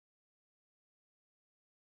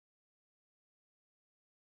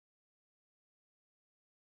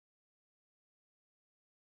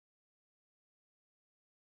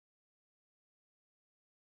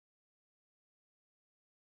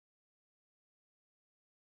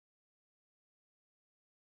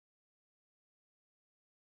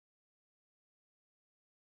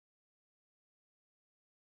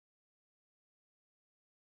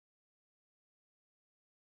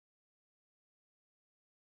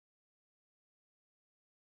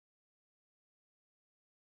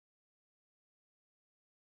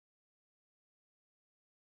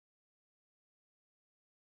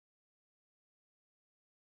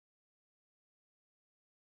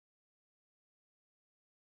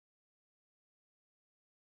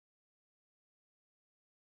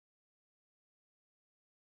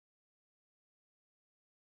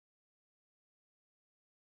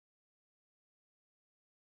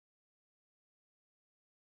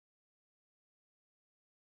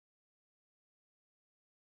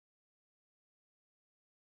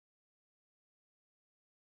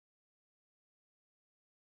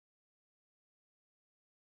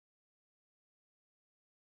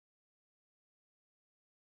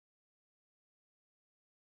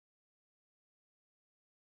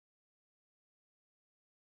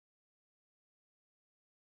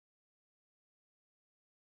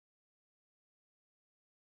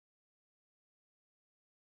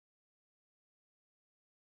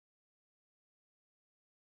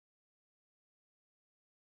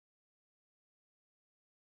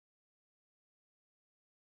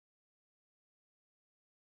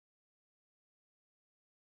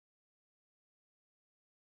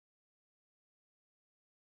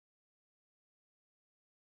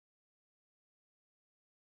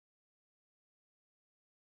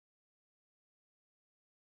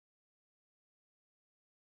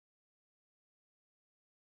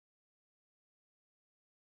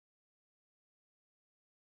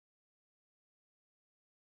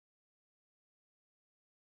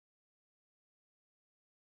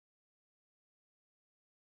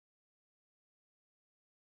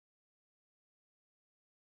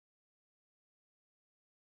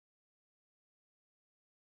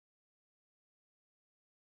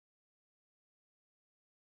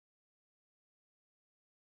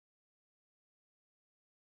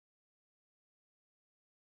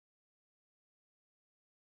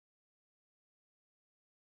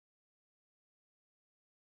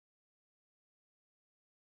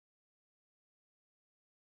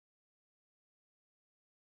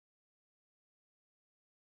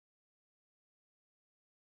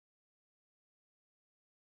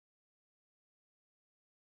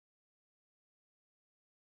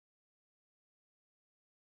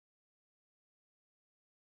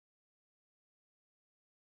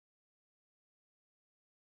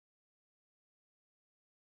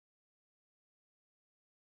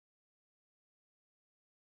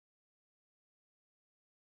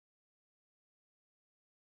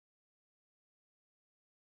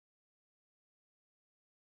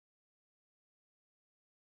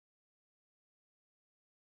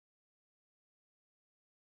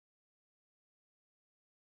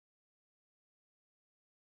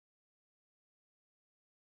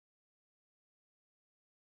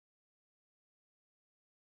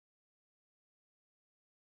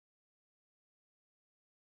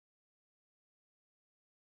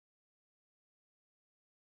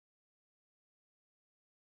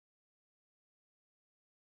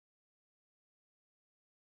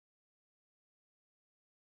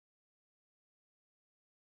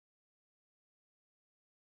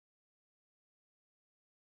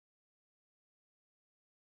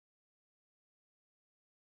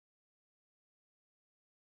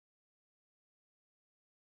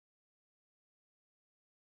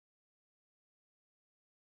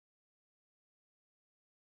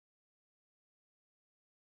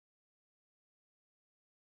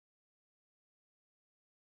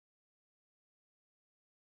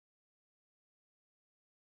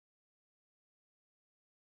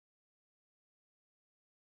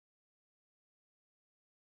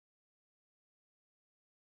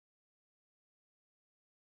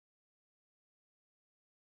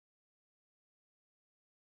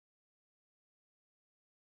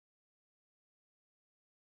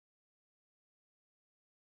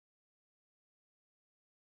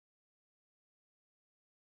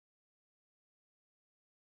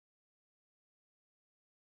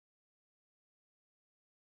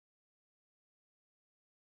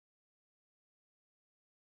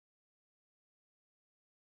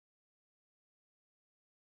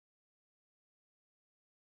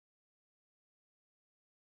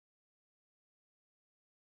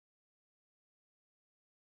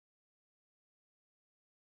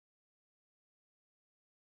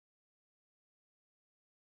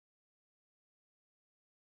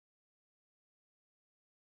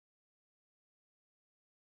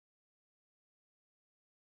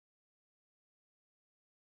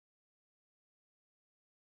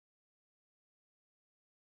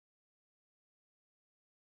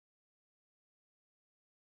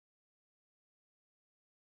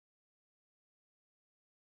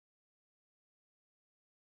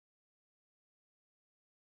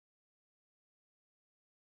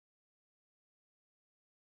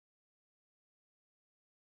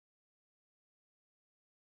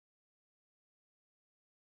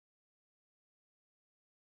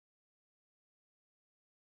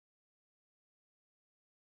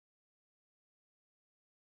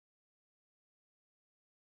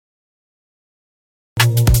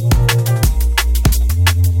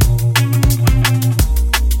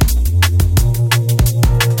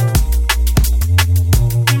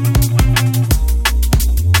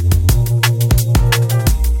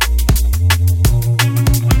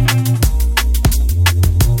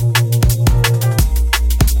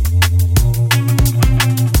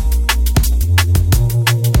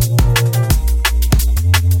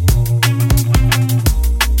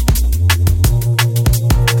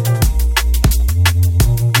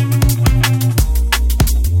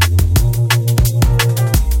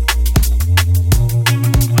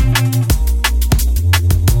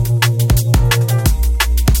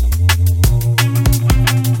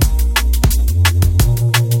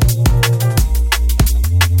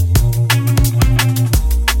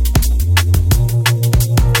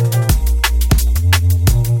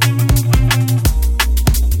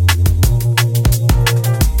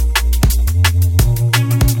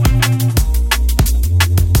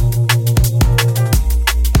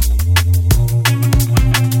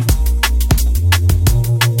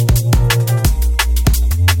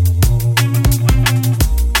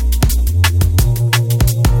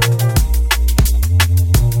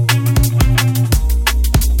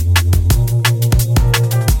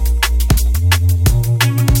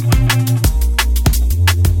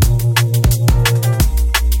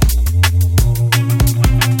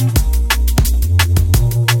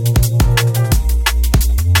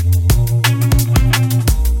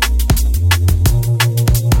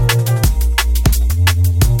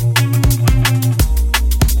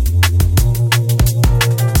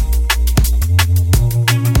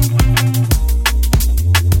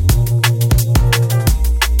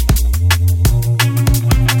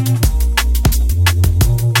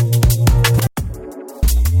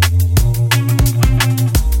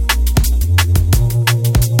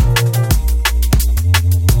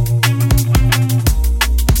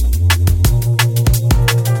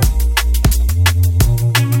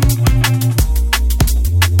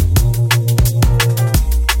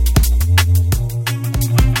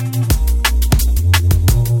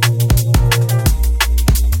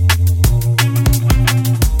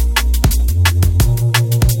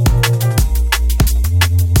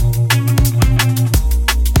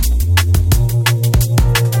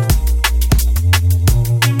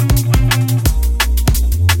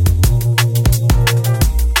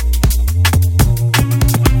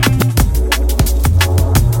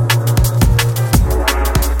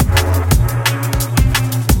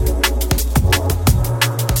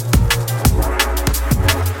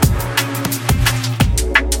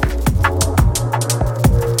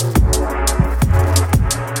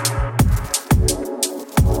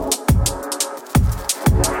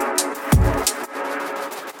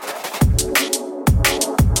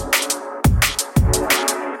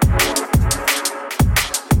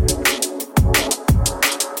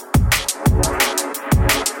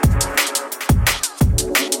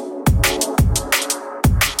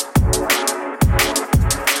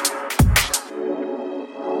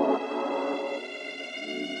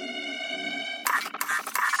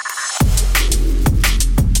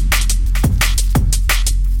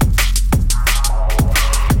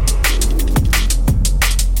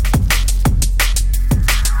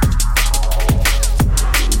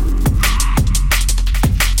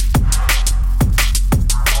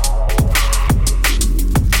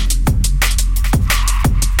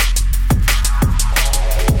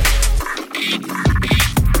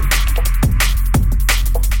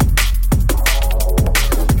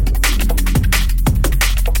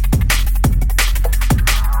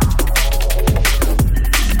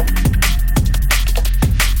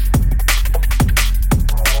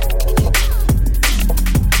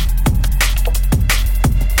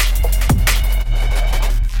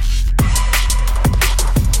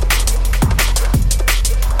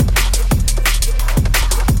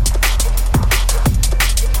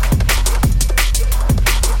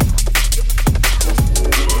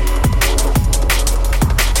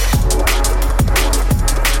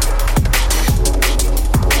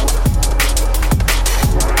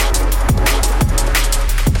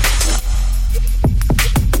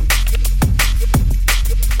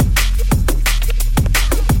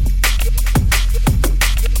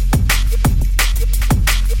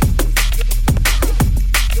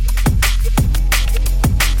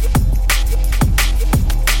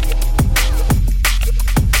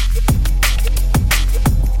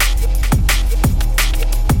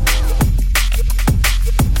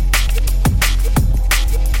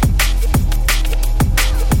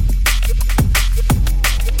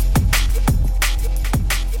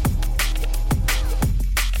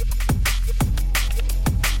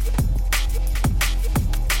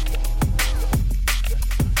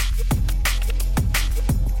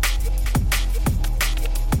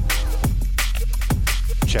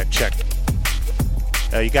check.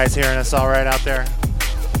 You guys hearing us all right out there?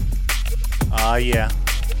 Yeah.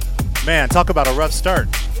 Man, talk about a rough start.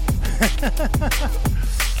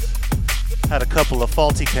 Had a couple of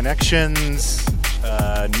faulty connections,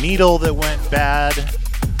 needle that went bad.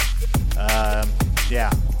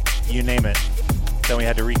 Yeah, you name it. Then we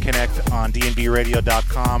had to reconnect on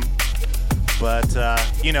DNBRADIO.com. But,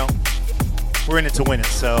 you know, we're in it to win it,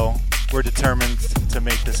 so we're determined to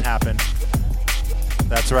make this happen.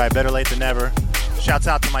 That's right, better late than never. Shouts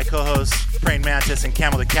out to my co-hosts, Praying Mantis and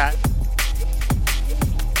Camel the Cat.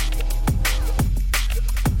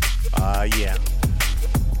 Yeah.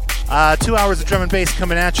 2 hours of drum and bass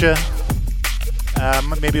coming at you.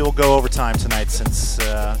 Maybe we'll go overtime tonight since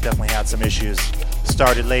definitely had some issues.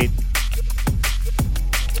 Started late.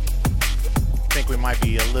 Think we might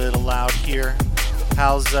be a little loud here.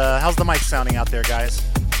 How's the mic sounding out there, guys?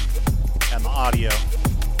 And the audio.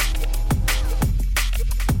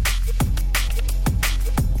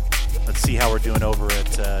 Let's see how we're doing over at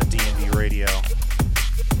DNB Radio.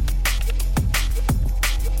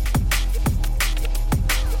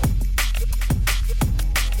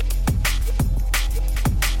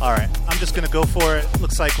 All right, I'm just gonna go for it.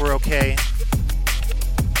 Looks like we're okay.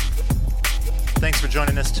 Thanks for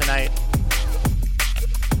joining us tonight.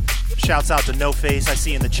 Shouts out to No Face, I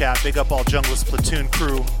see in the chat. Big up all Junglist Platoon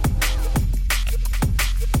crew.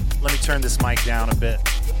 Let me turn this mic down a bit.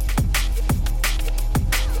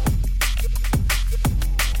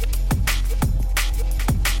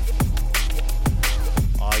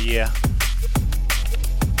 Oh yeah.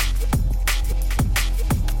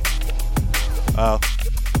 Oh.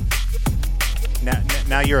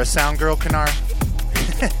 Now you're a sound girl, Kanar?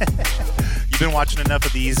 You've been watching enough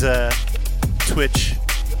of these Twitch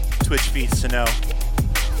feeds to know.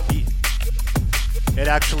 It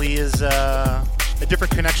actually is a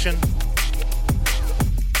different connection.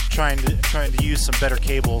 Trying to use some better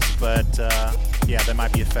cables, but yeah, that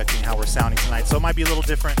might be affecting how we're sounding tonight. So it might be a little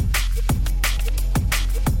different.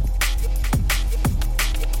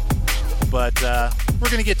 But we're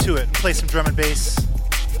gonna get to it and play some drum and bass.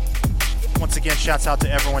 Once again, shouts out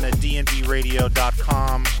to everyone at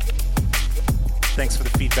dnbradio.com. Thanks for the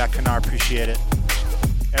feedback, Kanar. Appreciate it.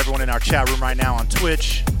 Everyone in our chat room right now on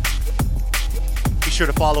Twitch. Be sure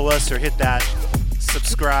to follow us or hit that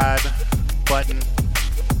subscribe button.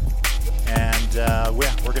 And yeah,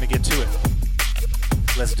 we're going to get to it.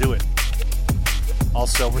 Let's do it.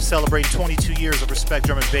 Also, we're celebrating 22 years of Respect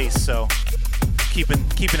Drum and Bass, so keeping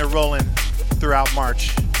it rolling throughout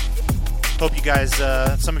March. Hope you guys,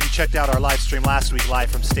 some of you checked out our live stream last week, live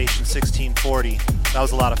from Station 1640. That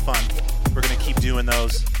was a lot of fun. We're going to keep doing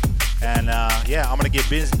those. And yeah, I'm going to get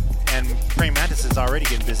busy. And Praying Mantis is already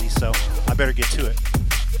getting busy, so I better get to it.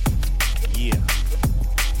 Yeah.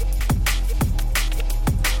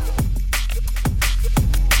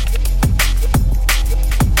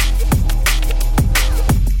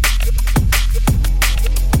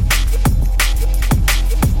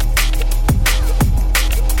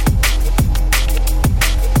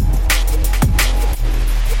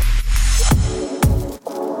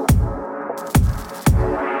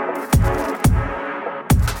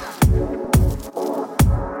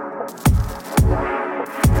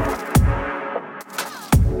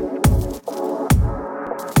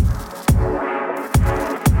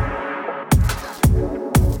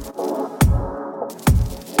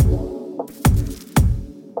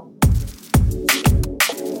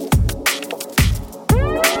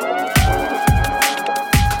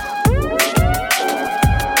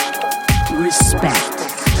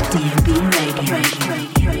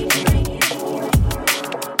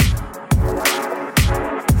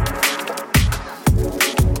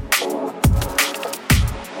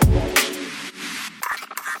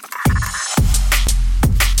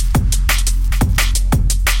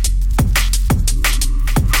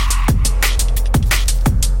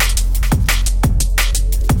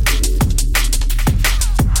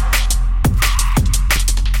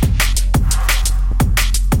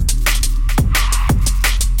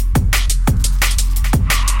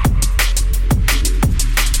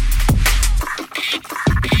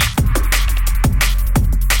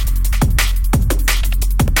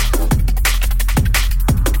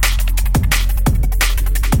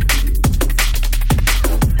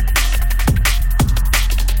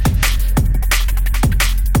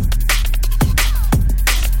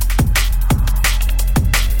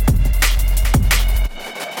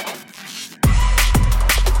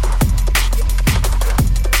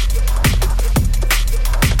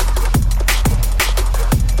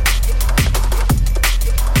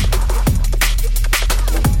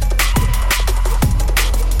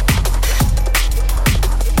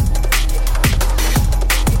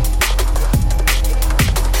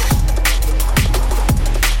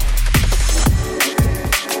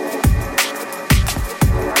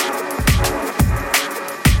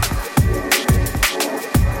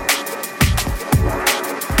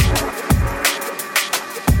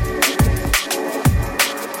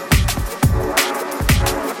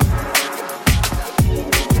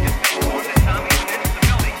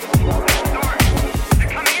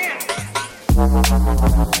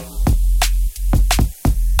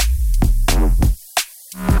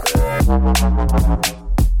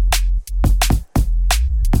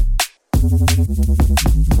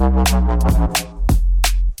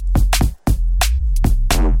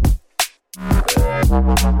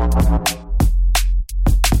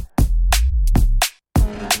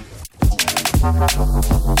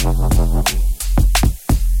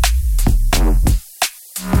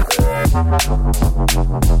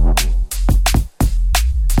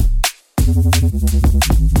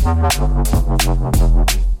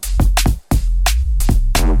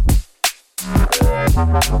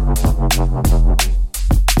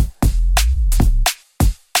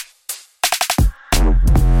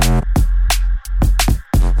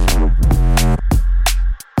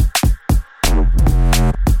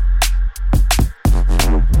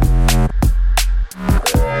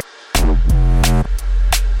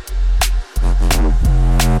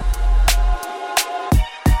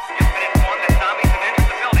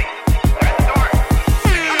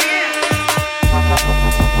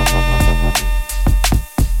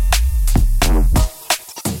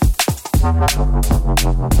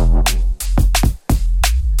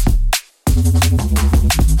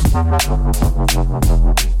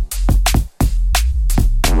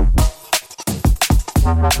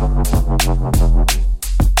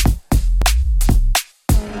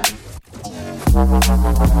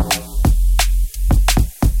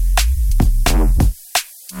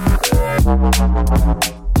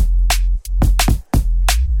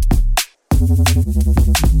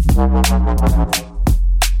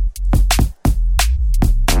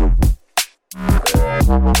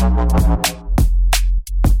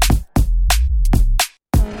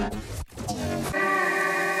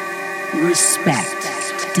 Respect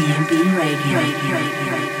DNB Radio.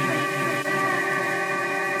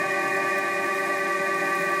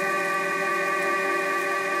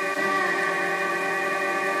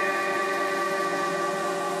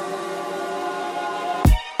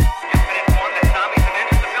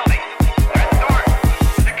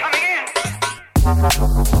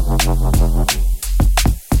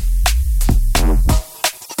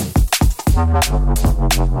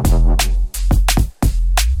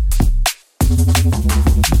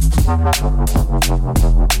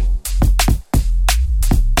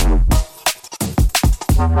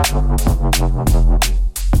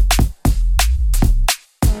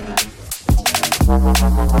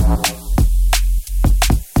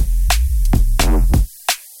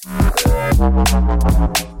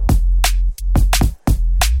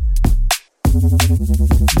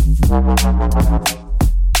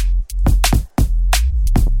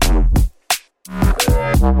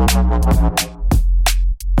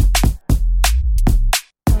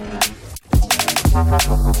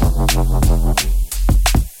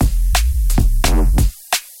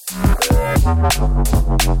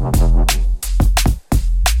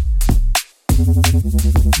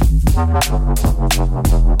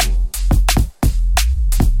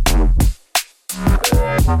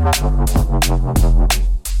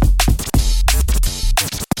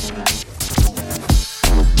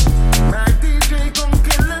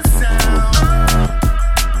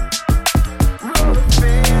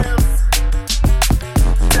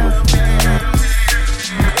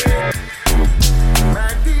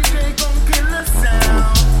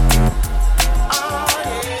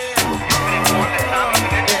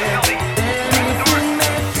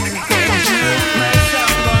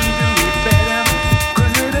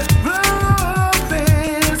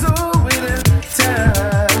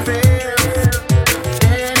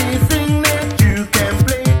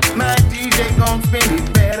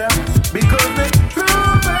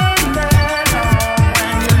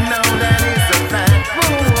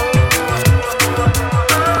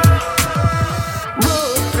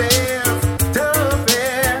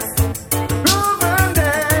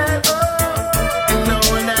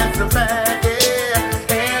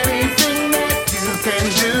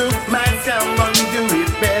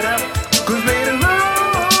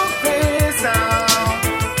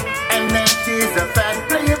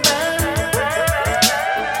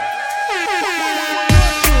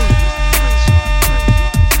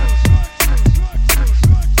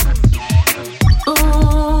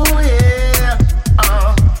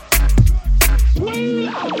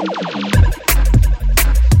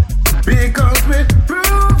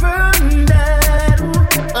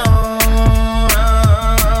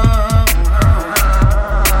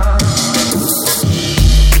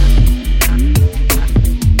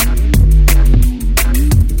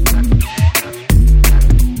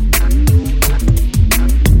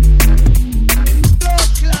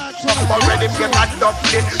 the place a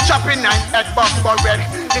Dublin. Chopping and head bumper red.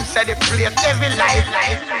 Him say the place every life.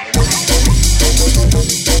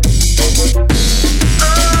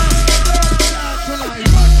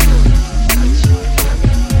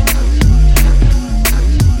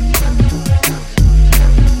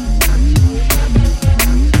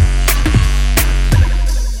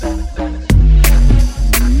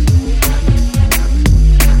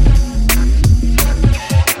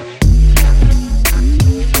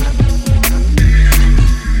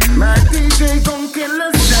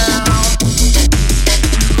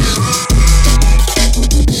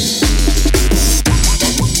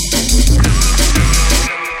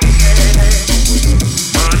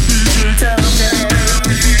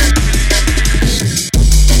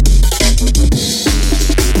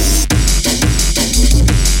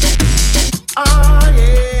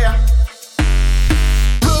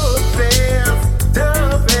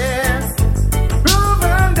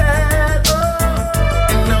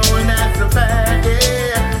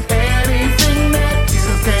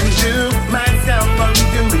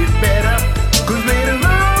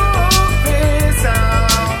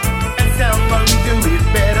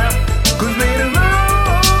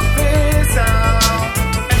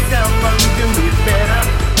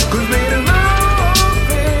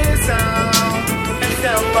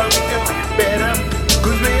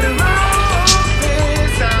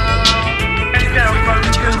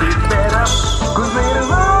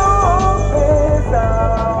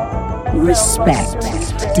 Respect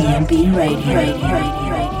DNB Radio.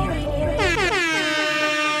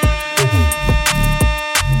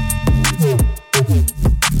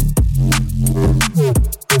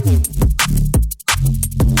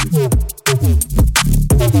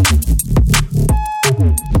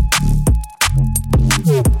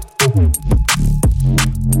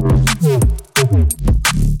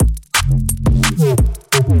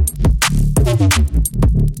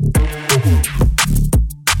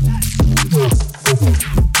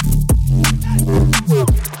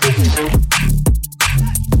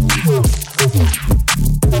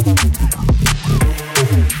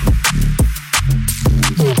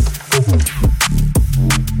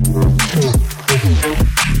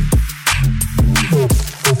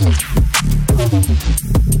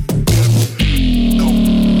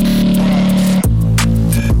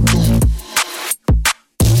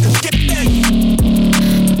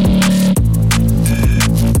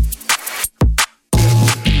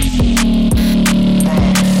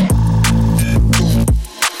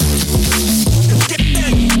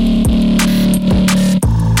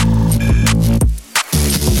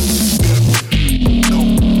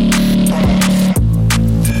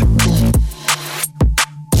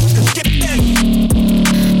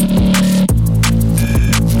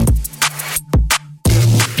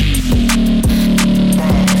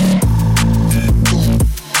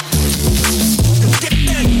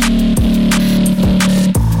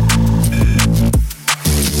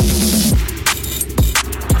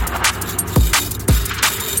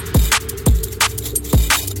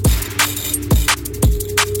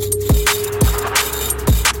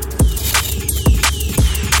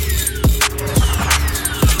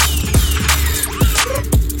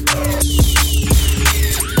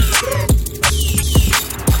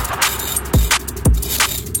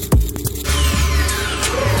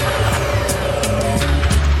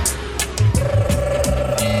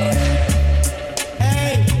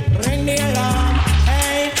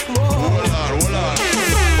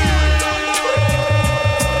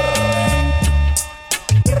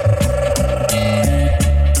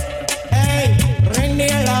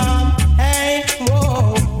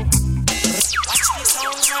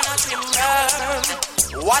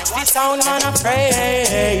 sound man a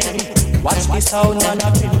pray. Watch the sound man a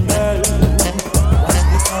timber. Watch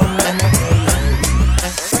the sound man a pray.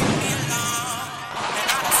 Bring me along,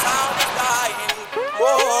 and the sound is dying.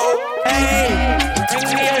 Whoa, hey, bring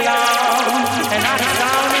me along, and the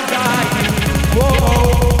sound is dying.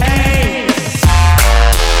 Whoa, hey.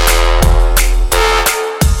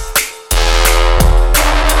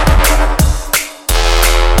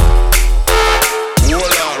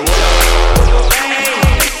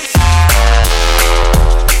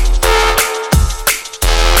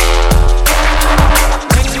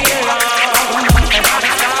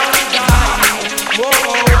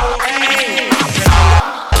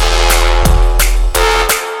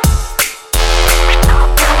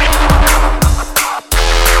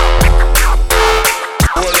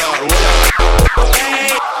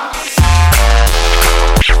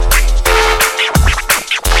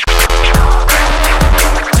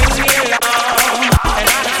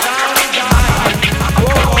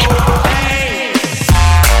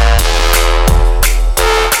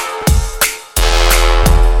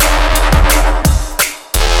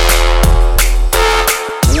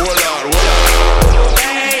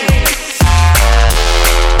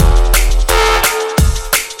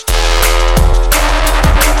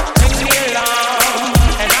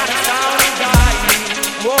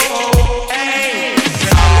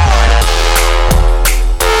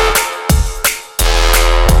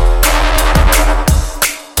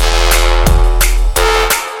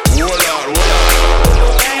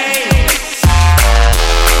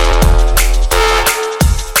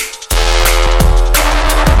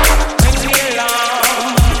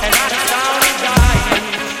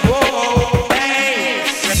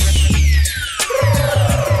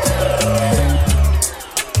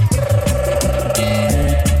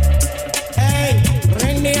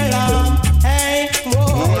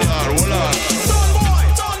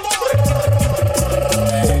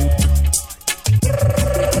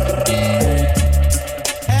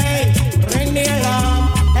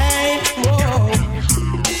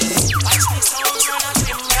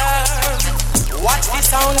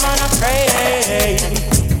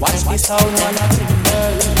 the sound on a timber.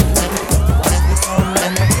 Watch the sound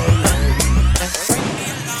on a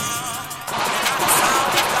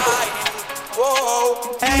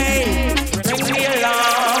whoa, hey, bring me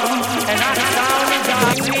along, and I sound is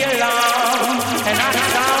dying. Bring me along, and I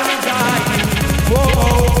sound is dying.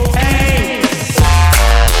 Whoa, hey.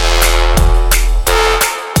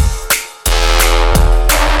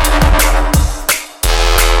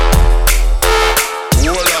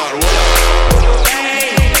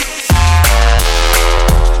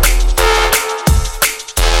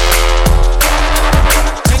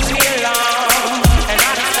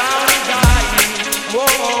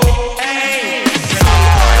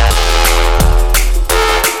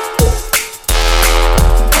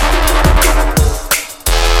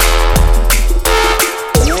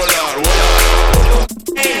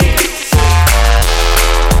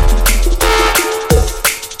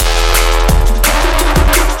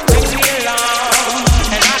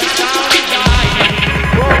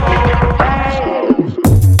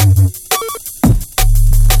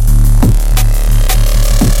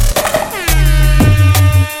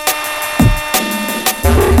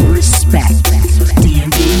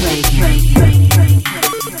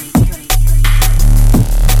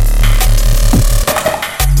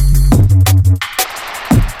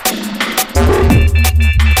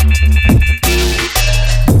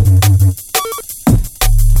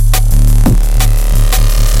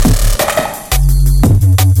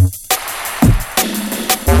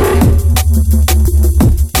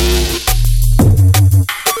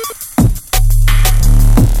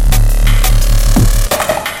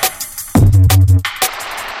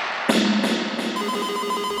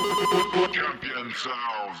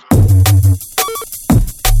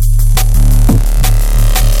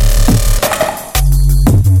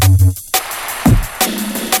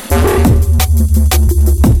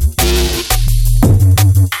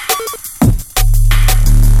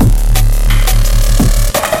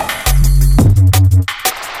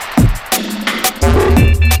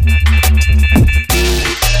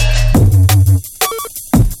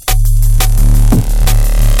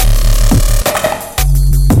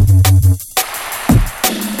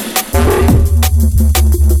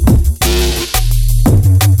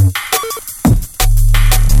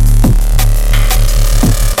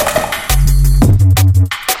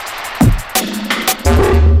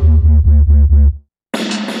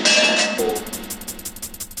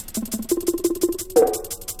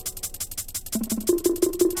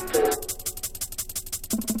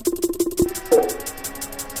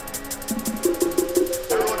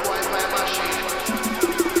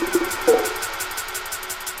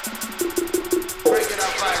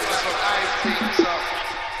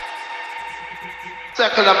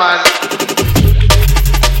 Secular man.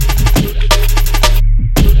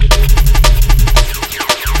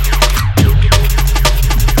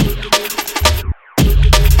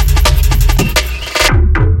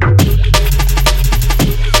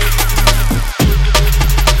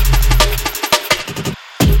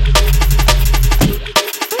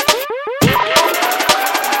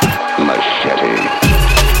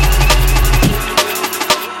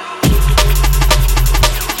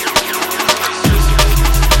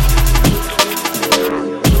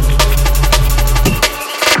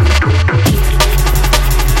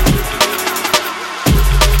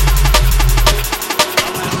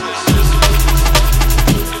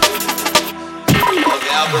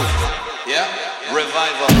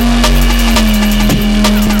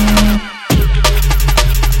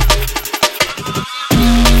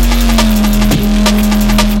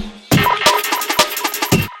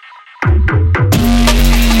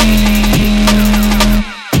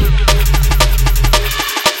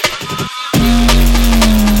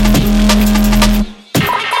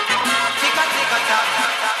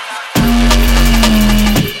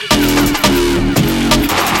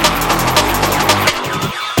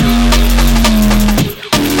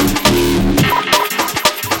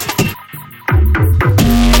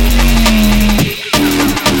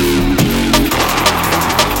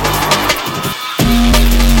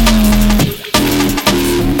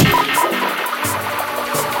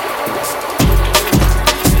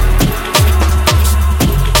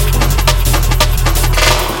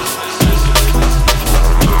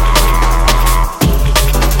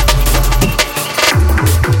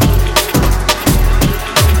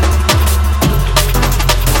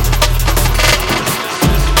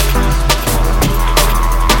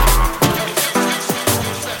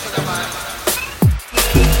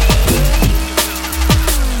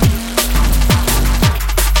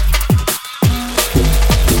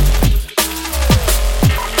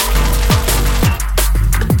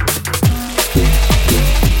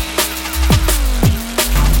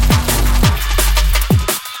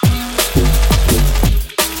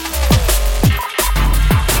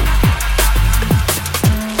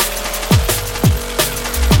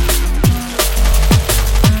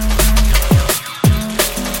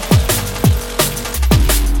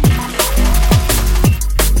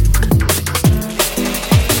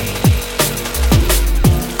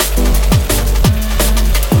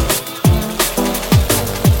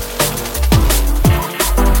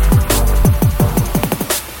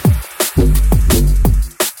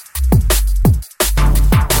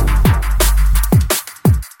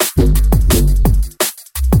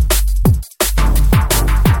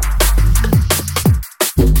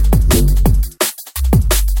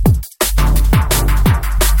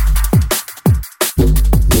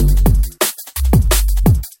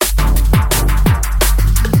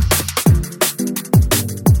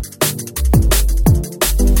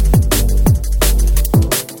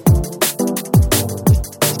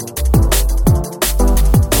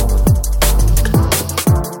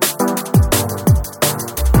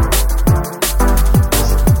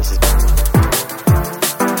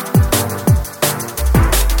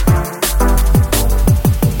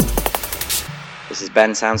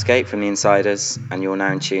 Ben Soundscape from The Insiders, and you're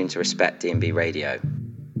now in tune to Respect DNB Radio.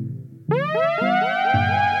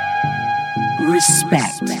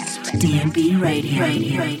 Respect DNB Radio.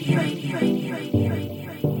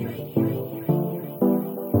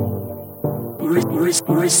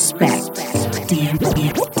 Respect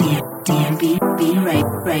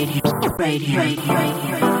DNB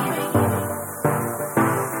Radio.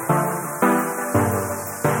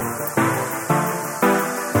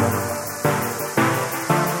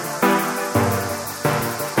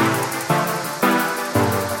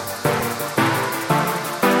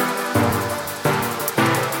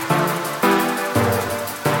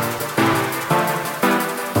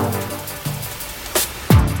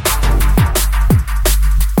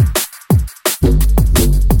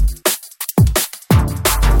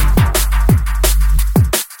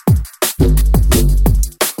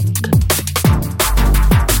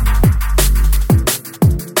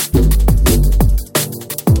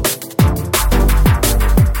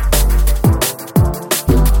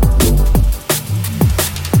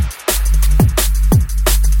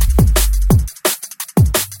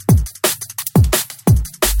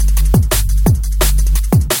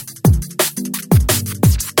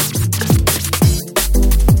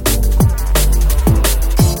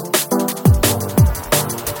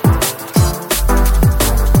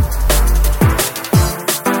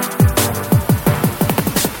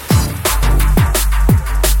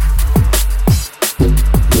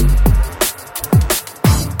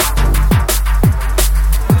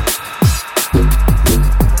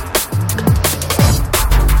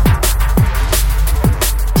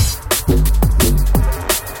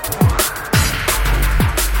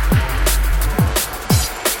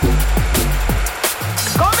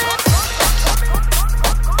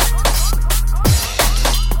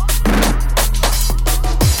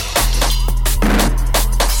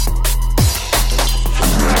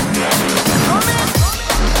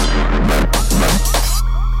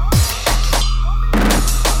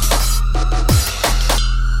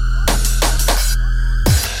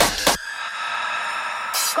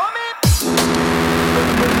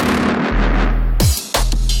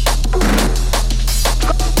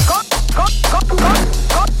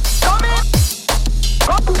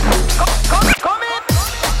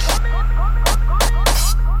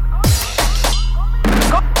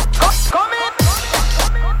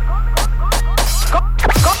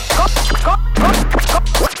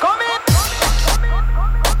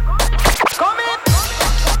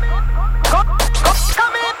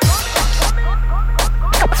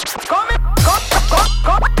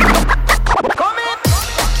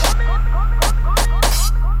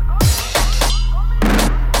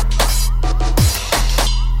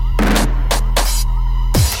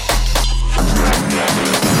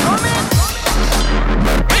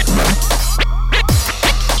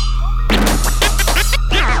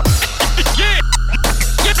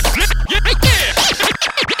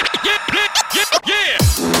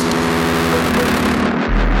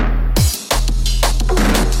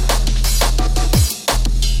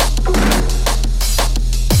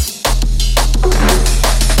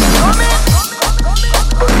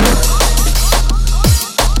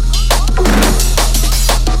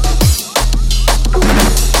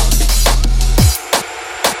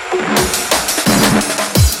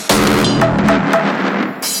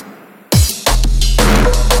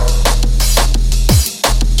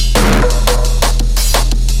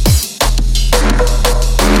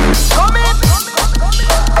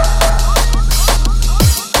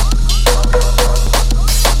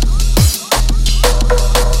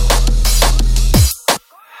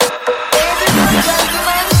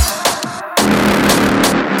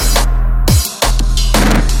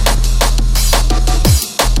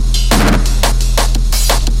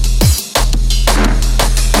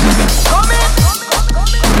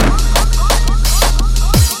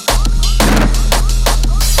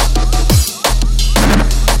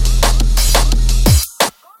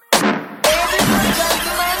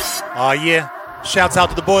 Yeah, shouts out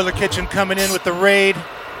to the Boiler Kitchen coming in with the raid.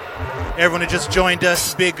 Everyone who just joined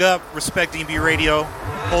us, big up. Respect DNB Radio,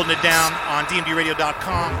 holding it down on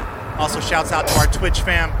DNBRadio.com. Also shouts out to our Twitch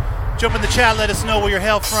fam. Jump in the chat, let us know where you're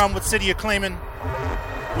hail from, what city you're claiming,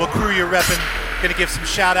 what crew you're repping. Gonna give some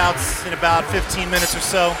shout outs in about 15 minutes or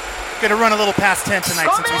so. Gonna run a little past 10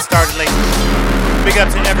 tonight since we started late. Big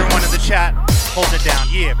up to everyone in the chat, holding it down.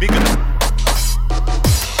 Yeah, big up.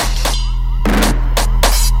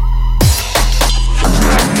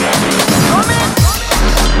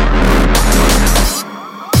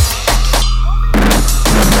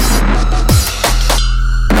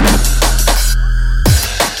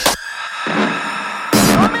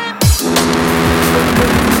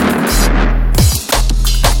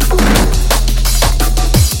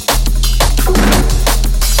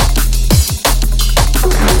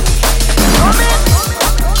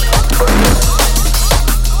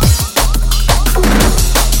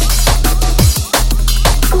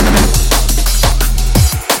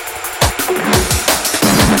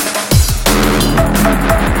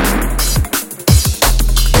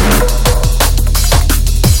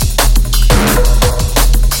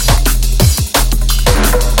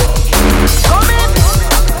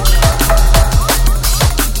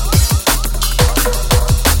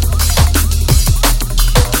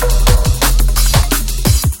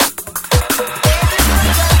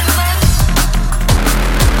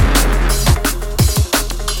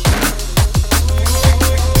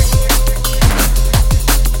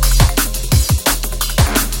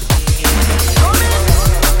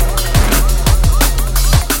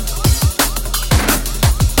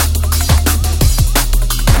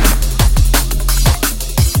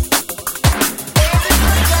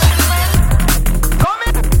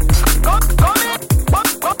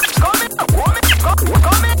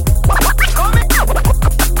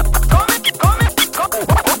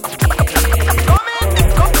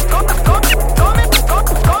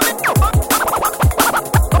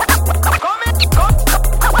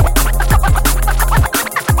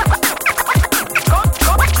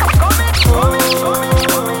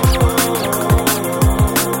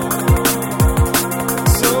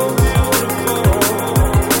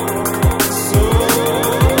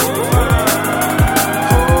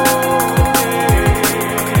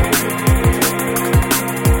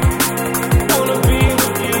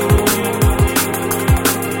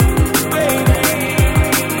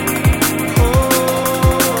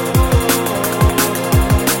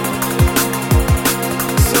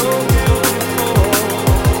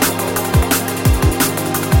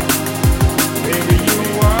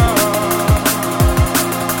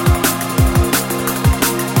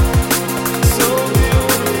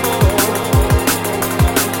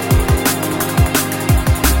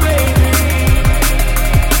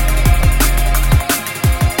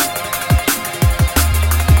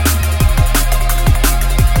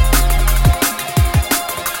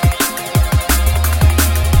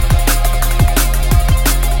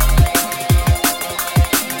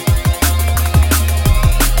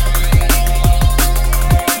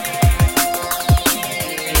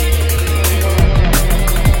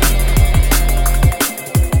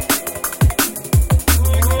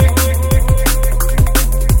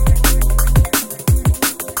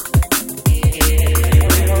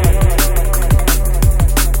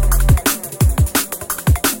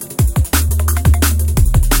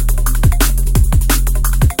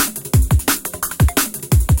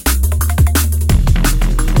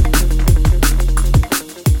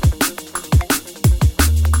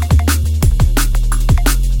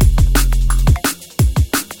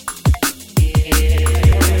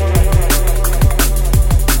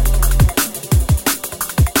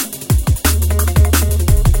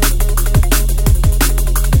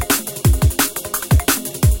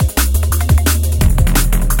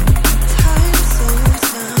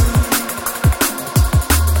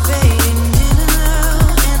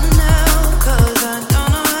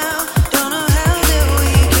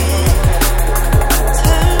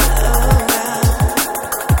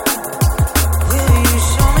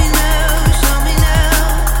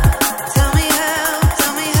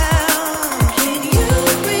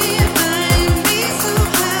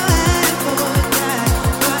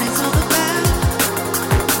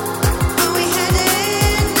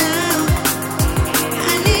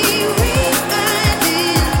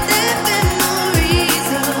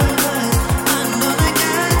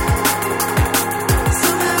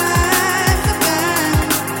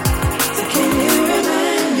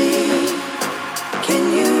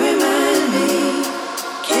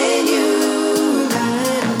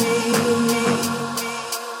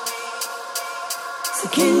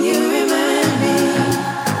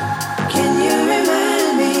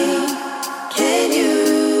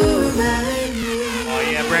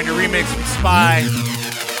 remix from Spy.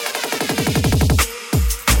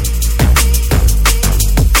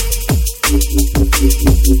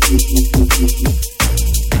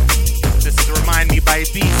 This is Remind Me by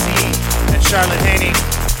BC and Charlotte Haney.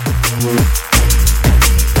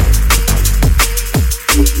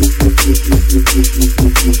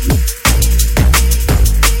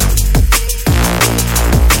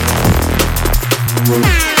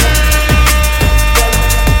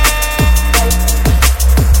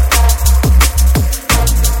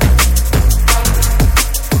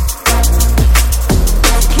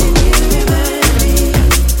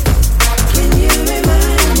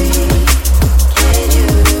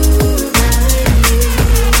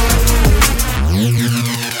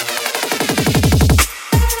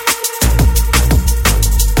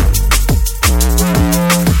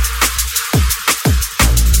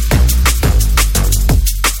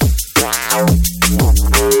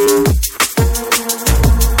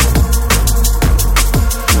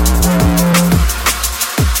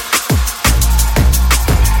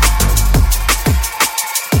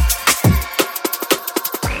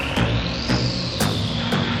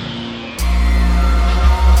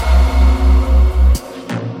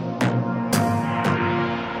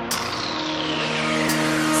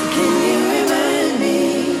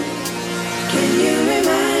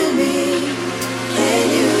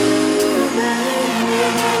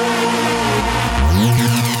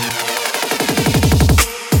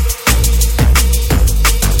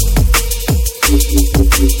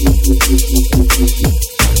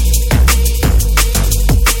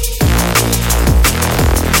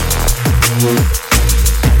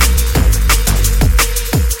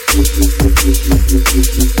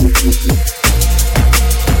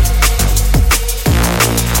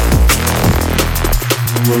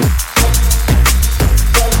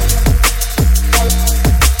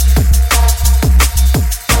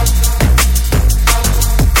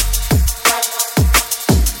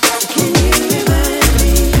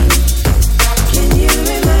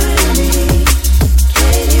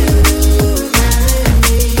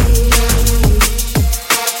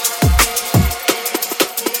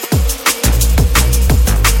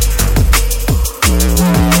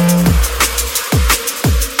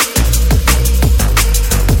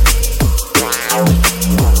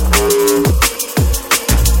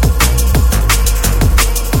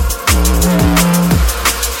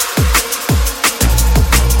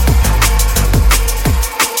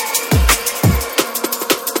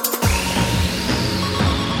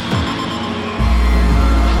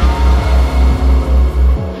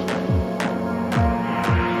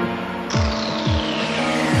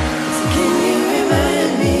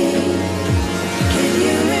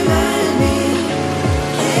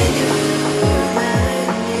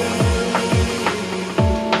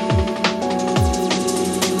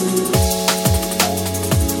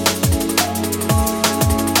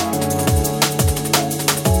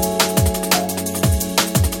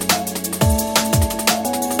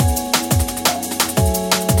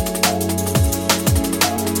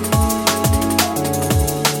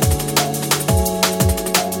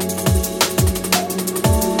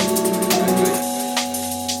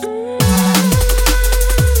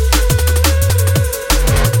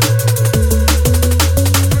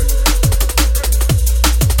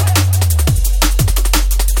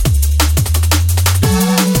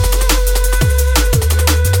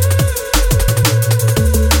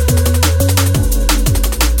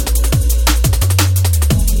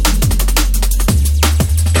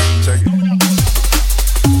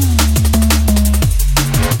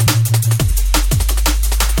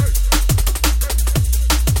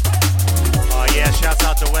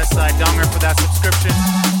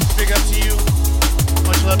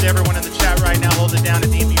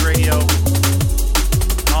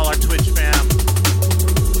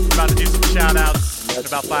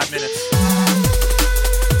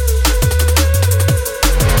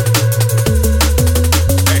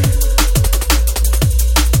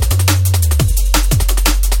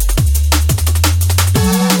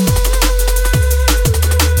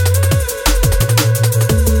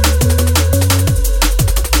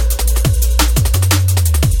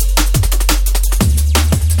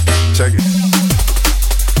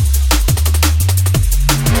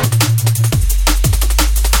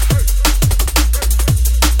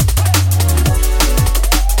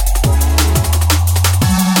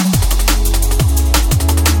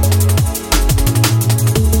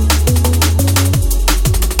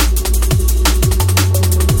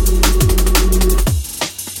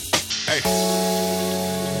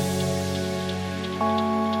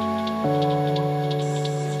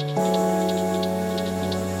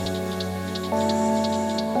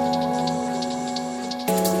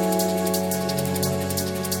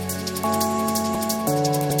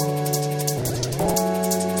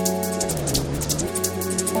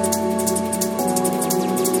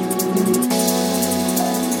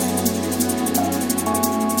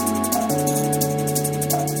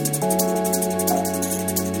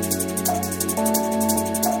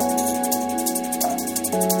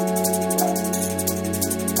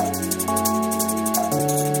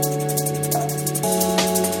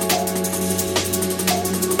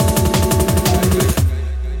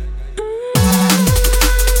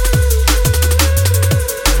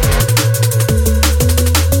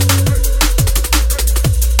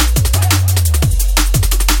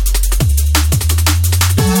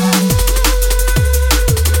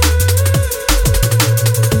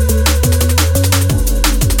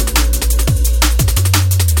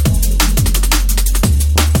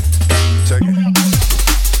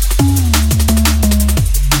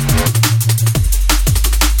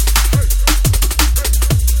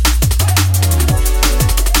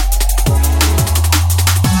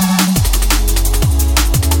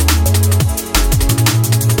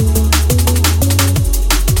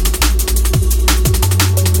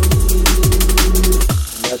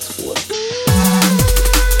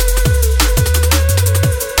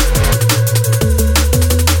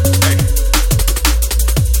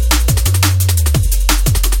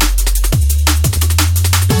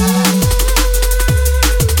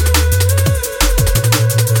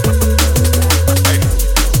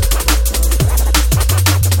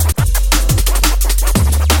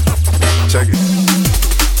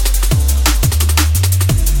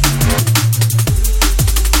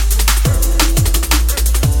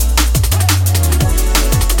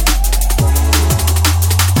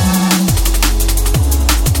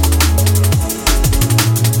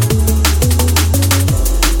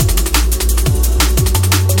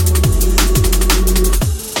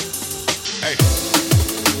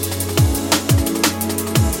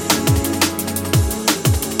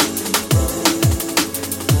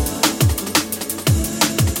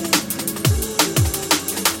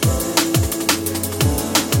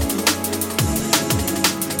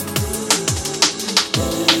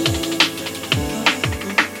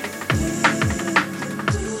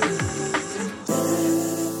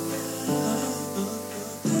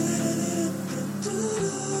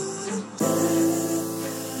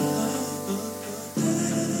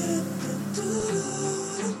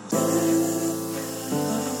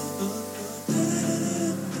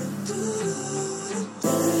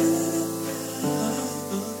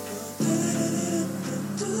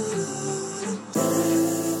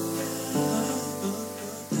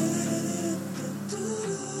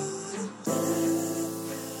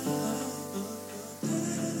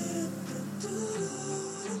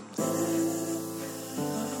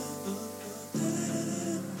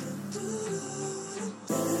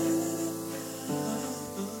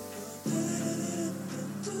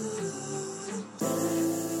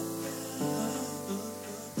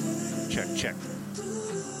 check.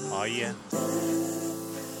 Oh, yeah.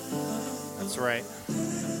 That's right.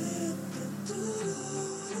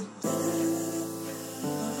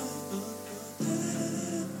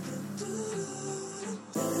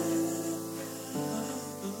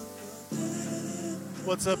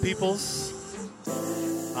 What's up, peoples?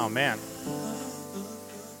 Oh, man.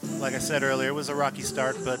 Like I said earlier, it was a rocky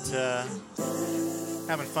start, but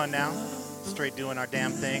having fun now. Straight doing our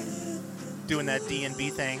damn thing. Doing that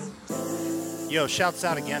DNB thing. Yo, shouts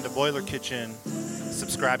out again to Boiler Kitchen.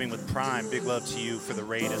 Subscribing with Prime. Big love to you for the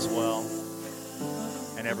raid as well.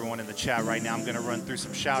 And everyone in the chat right now. I'm going to run through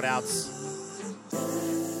some shout outs.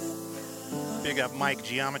 Big up Mike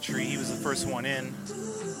Geometry. He was the first one in.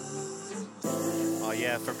 Oh,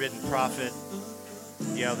 yeah, Forbidden Prophet.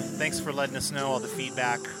 Yeah, thanks for letting us know all the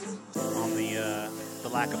feedback on the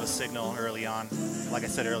lack of a signal early on. Like I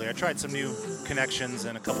said earlier, I tried some new connections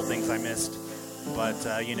and a couple things I missed.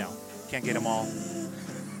 But, you know, can't get them all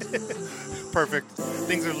perfect.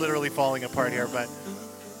 Things are literally falling apart here, but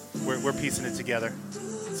we're piecing it together.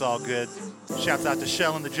 It's all good. Shouts out to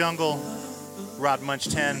Shell in the Jungle. Rod Munch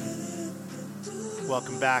 10.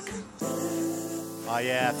 Welcome back. Oh,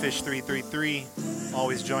 yeah, Fish333.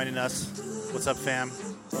 Always joining us. What's up, fam?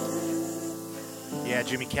 Yeah,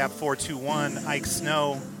 Jimmy Cap 421, Ike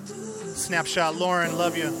Snow, Snapshot Lauren,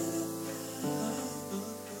 love you.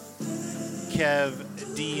 Kev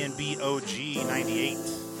DNBOG 98.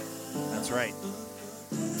 That's right.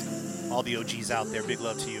 All the OGs out there, big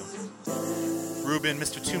love to you. Ruben,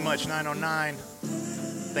 Mr. Too Much 909.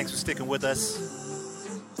 Thanks for sticking with us.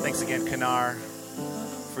 Thanks again, Kanar,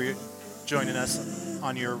 for joining us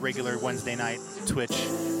on your regular Wednesday night Twitch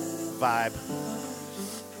vibe.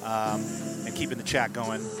 And keeping the chat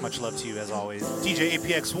going. Much love to you as always. DJ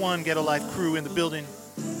APX1, Ghetto Life crew in the building.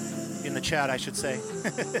 In the chat, I should say.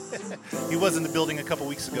 He was in the building a couple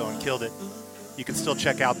weeks ago and killed it. You can still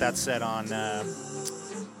check out that set on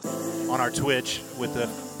our Twitch with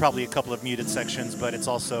probably a couple of muted sections, but it's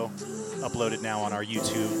also uploaded now on our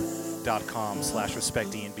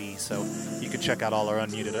youtube.com/respectdnb. So you can check out all our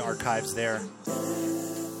unmuted archives there.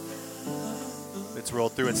 Let's roll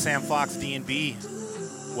through it. Sam Fox, DNB.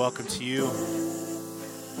 Welcome to you.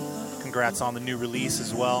 Congrats on the new release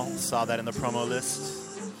as well. Saw that in the promo list.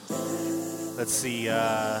 Let's see.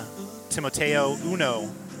 Timoteo Uno.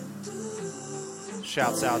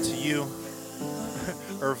 Shouts out to you.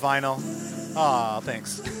 Vinyl. Aw,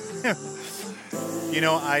 thanks. You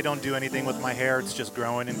know, I don't do anything with my hair. It's just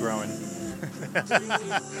growing and growing.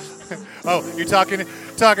 Oh, you're talking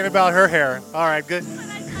about her hair. All right, good.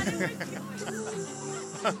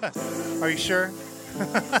 Are you sure?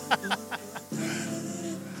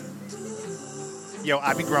 Yo,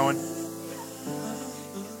 I be growing.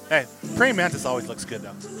 Hey, praying mantis always looks good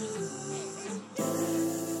though.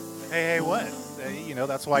 Hey, what? You know,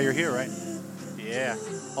 that's why you're here, right? Yeah.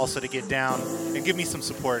 Also to get down and give me some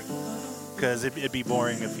support, because it'd be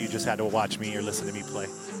boring if you just had to watch me or listen to me play.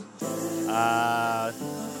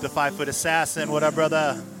 The 5 Foot Assassin, what up,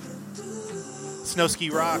 brother? Snowski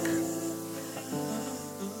Rock.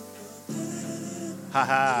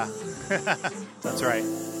 Haha. That's right.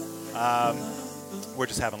 We're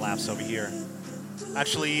just having laughs over here.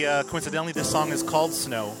 Actually, coincidentally, this song is called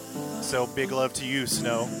Snow. So big love to you,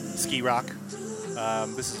 Snow. Ski Rock.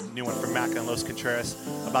 This is a new one from Maca and Los Contreras.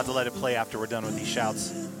 About to let it play after we're done with these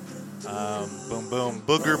shouts. Boom, boom.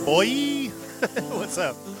 Booger boy. What's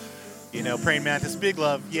up? You know, Praying Mantis, big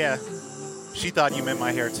love. Yeah. She thought you meant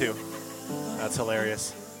my hair, too. That's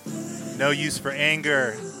hilarious. No use for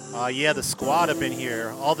anger. Yeah, the squad up in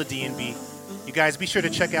here. All the DNB. You guys, be sure to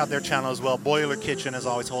check out their channel as well. Boiler Kitchen is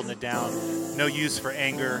always holding it down. No use for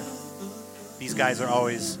anger. These guys are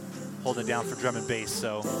always holding it down for drum and bass.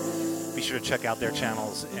 So be sure to check out their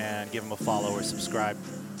channels and give them a follow or subscribe.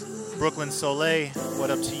 Brooklyn Soleil,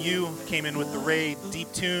 what up to you? Came in with the raid.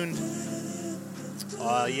 Deep tuned.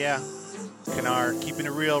 Yeah. Kanar, keeping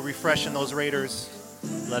it real. Refreshing those raiders.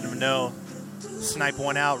 Let them know. Snipe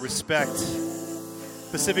one out. Respect.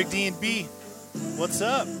 Pacific DNB, what's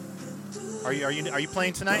up? Are you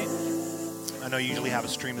playing tonight? I know you usually have a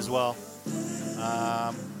stream as well.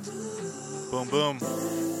 Boom boom,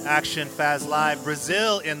 action Faz Live,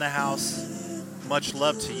 Brazil in the house. Much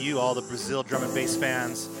love to you, all the Brazil drum and bass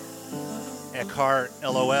fans. Eckhart,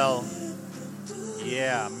 LOL.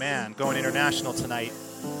 Yeah, man, going international tonight.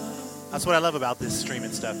 That's what I love about this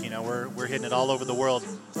streaming stuff. You know, we're hitting it all over the world.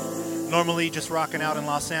 Normally just rocking out in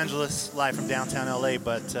Los Angeles, live from downtown LA,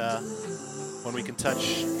 but when we can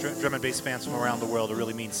touch drum and bass fans from around the world, it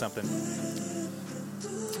really means something.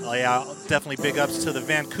 Oh yeah, definitely big ups to the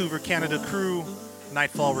Vancouver, Canada crew,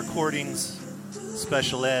 Nightfall Recordings,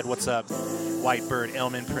 Special Ed, what's up? Whitebird,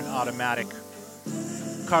 Elman Print Automatic.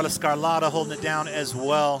 Carlos Scarlata holding it down as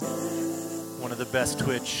well. One of the best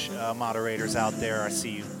Twitch moderators out there. I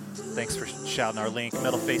see you. Thanks for shouting our link.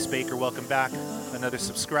 Metal Face Baker, welcome back. Another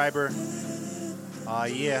subscriber.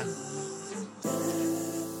 Yeah.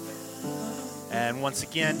 And once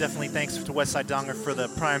again, definitely thanks to Westside Donger for the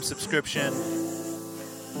Prime subscription.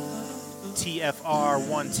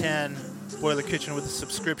 TFR110, Boiler Kitchen with a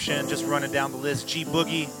subscription. Just running down the list. G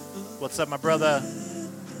Boogie, what's up, my brother?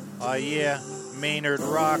 Yeah. Maynard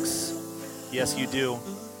Rocks. Yes, you do.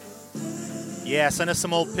 Yeah, send us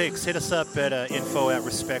some old pics. Hit us up at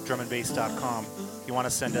info@respectdrumandbass.com if you want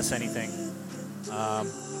to send us anything.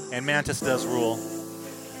 And Mantis does rule.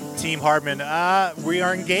 Team Hardman, we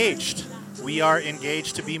are engaged. We are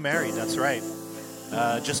engaged to be married. That's right.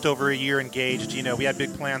 Just over a year engaged. You know, we had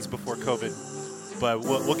big plans before COVID, but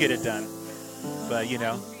we'll get it done. But, you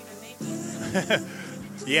know.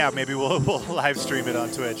 Yeah, maybe we'll live stream it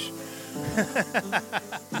on Twitch.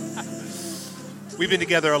 We've been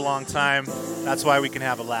together a long time. That's why we can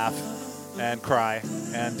have a laugh and cry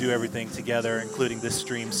and do everything together, including this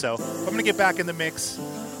stream. So I'm going to get back in the mix.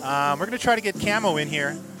 We're going to try to get Camo in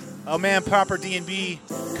here. Oh, man, Proper DNB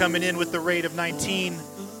coming in with the rate of 19.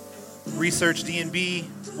 Research DNB,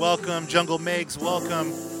 welcome. Jungle Megs,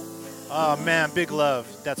 welcome. Oh, man, big love.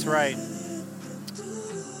 That's right.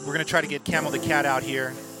 We're going to try to get Camel the Cat out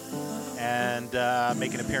here and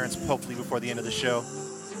make an appearance hopefully before the end of the show.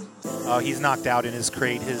 Oh, he's knocked out in his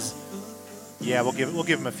crate. Yeah, we'll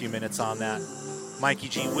give him a few minutes on that. Mikey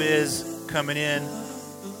G Wiz coming in.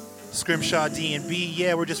 Scrimshaw D&B.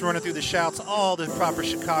 Yeah, we're just running through the shouts. All the Proper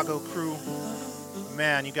Chicago crew.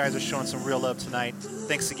 Man, you guys are showing some real love tonight.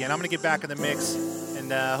 Thanks again. I'm going to get back in the mix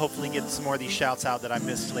and hopefully get some more of these shouts out that I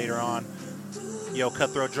missed later on. Yo,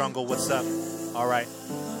 Cutthroat Jungle, what's up? All right.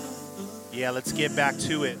 Yeah, let's get back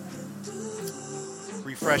to it.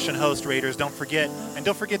 Refresh and host, Raiders. Don't forget. And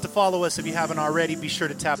don't forget to follow us if you haven't already. Be sure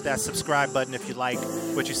to tap that subscribe button if you like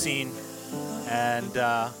what you've seen. And,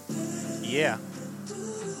 yeah.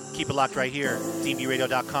 Keep it locked right here.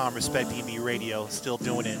 DNBRadio.com. Respect DNB Radio. Still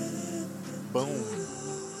doing it. Boom.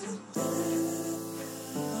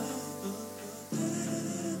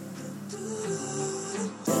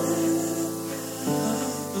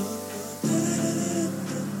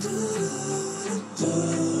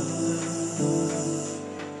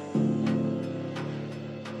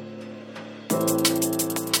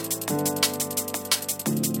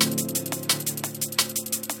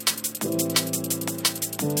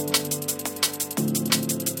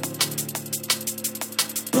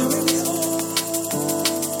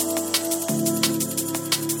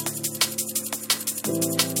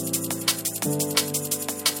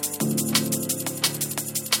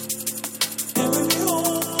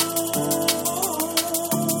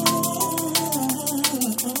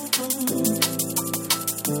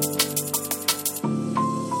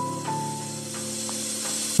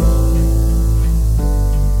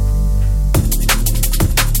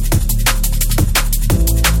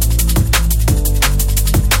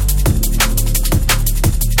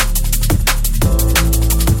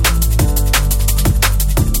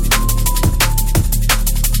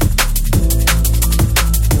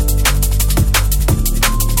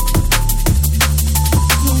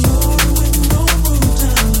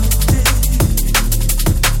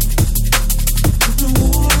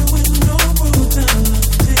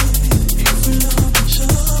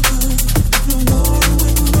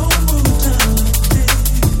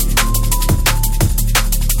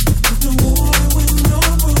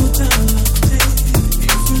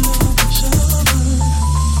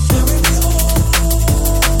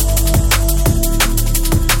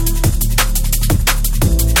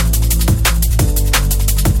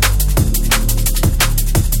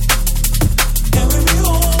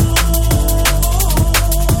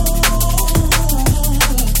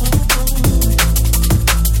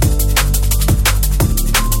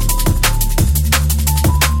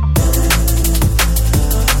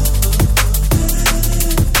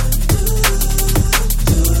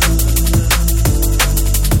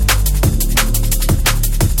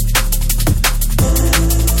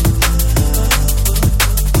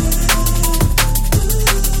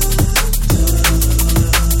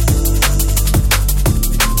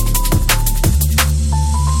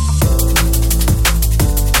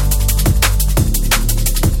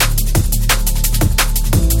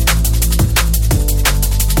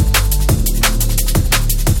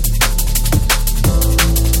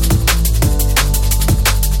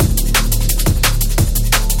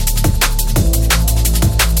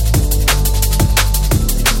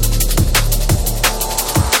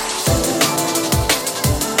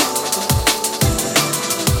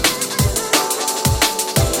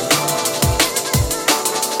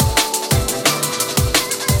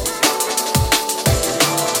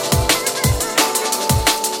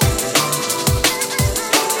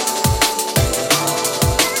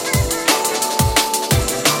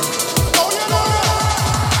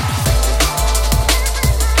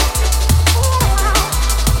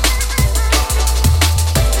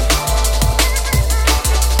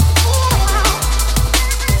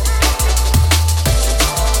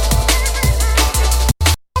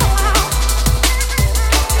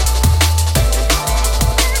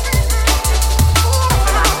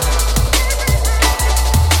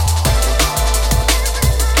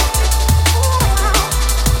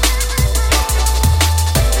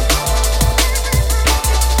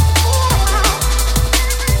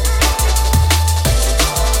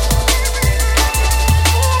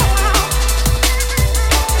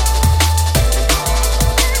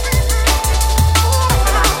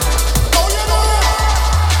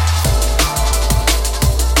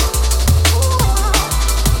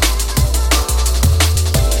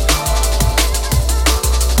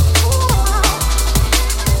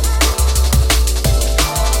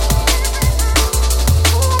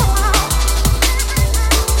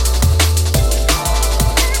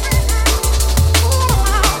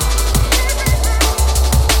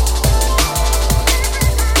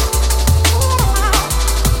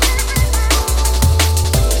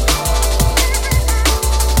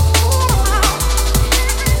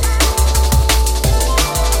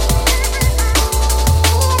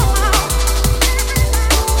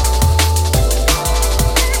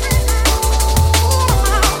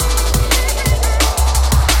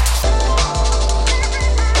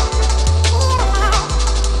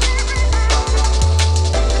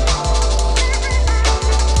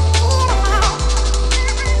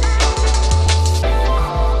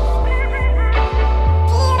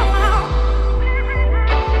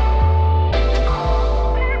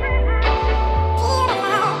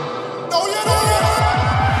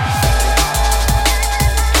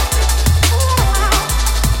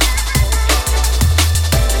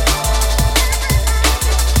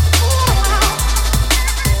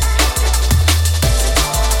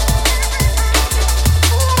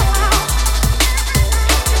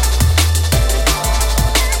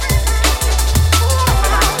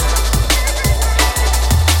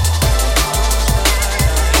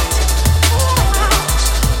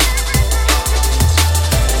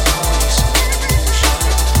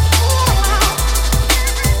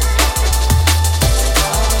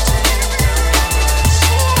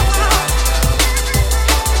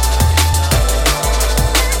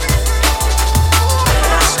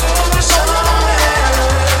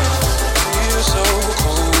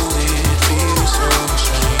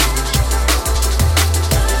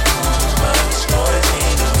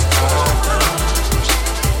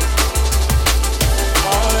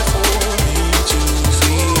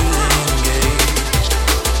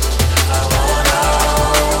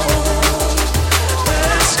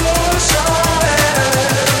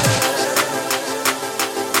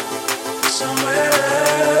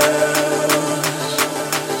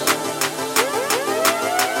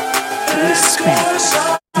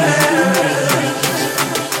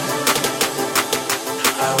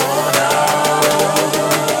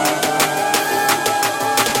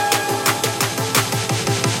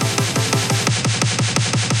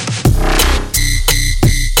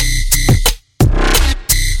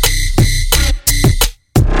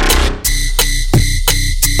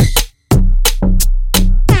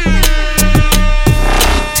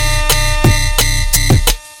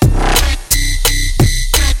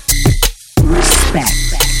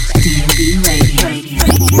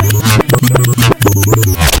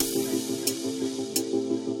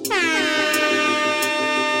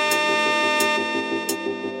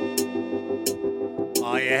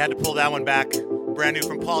 that one back. Brand new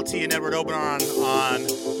from Paul T and Edward Oberon on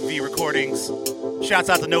V Recordings. Shouts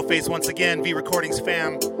out to No Face once again, V Recordings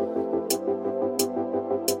fam.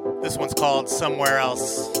 This one's called Somewhere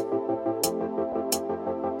Else.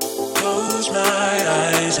 Close my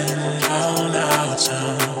eyes and drown out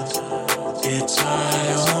sound. It's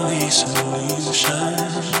my only solution.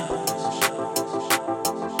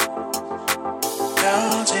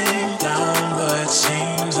 Counting down, but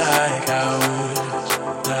seems like hours,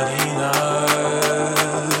 not enough.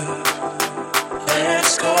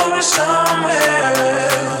 Let's go somewhere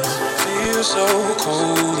else. Feels so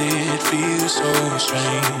cold, it feels so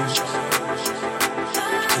strange.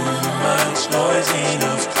 Too much noise,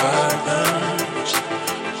 enough problems.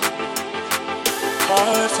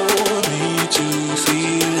 Hard for me to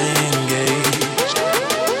feel engaged.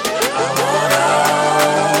 I want out.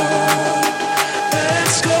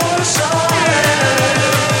 Let's go somewhere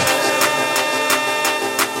else.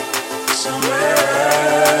 Somewhere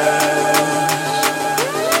else.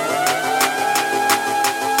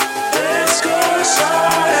 Let's go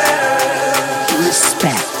somewhere else.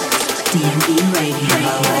 Respect. DNB Radio.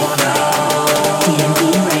 I want out. DNB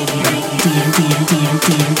Radio. DNB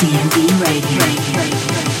Radio.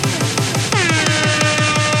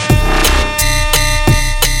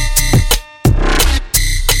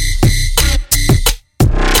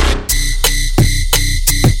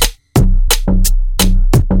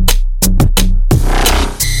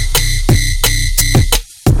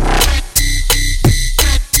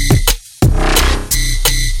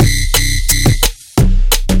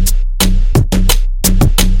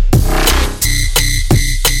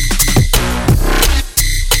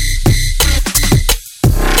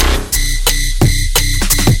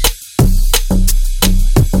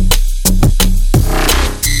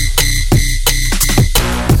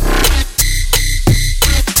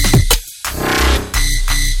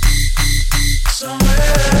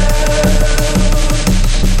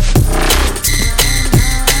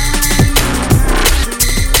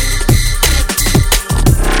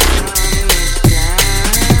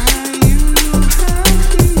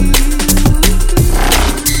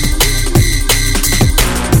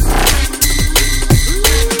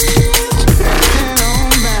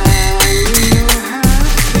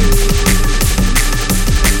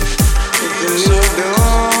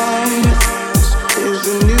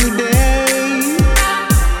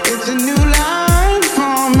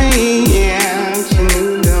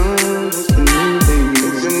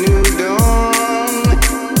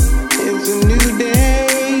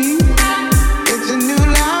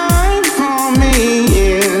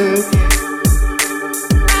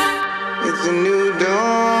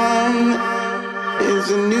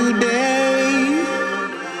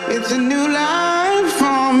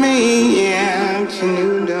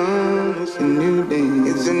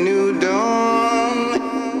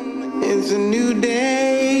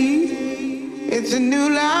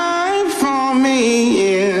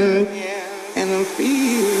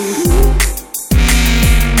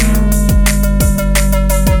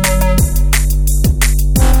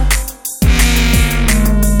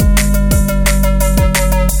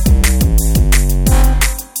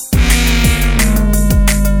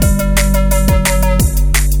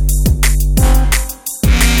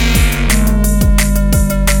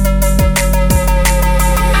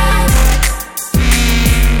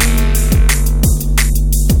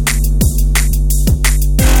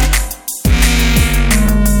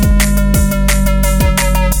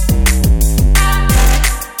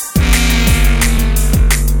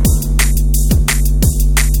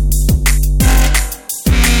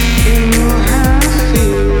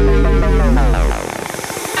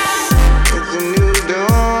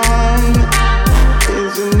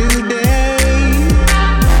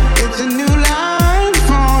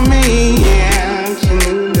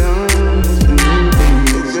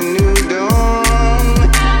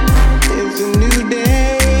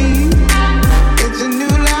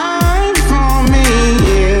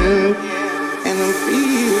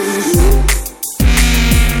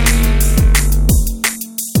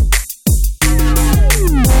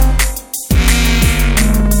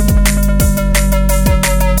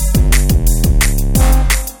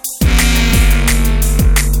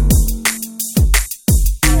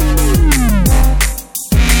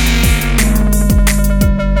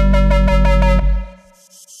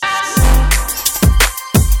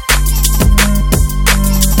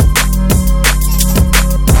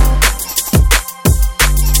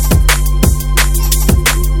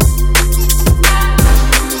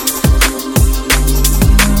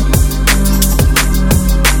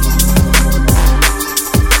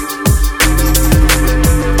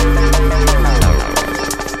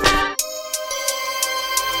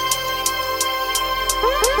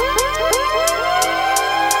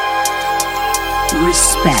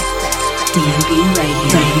 Respect. DNB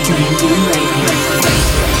Radio. DNB Radio.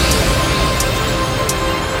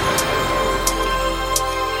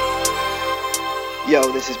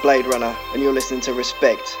 Yo, this is Blade Runner, and you're listening to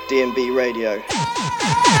Respect, DNB Radio.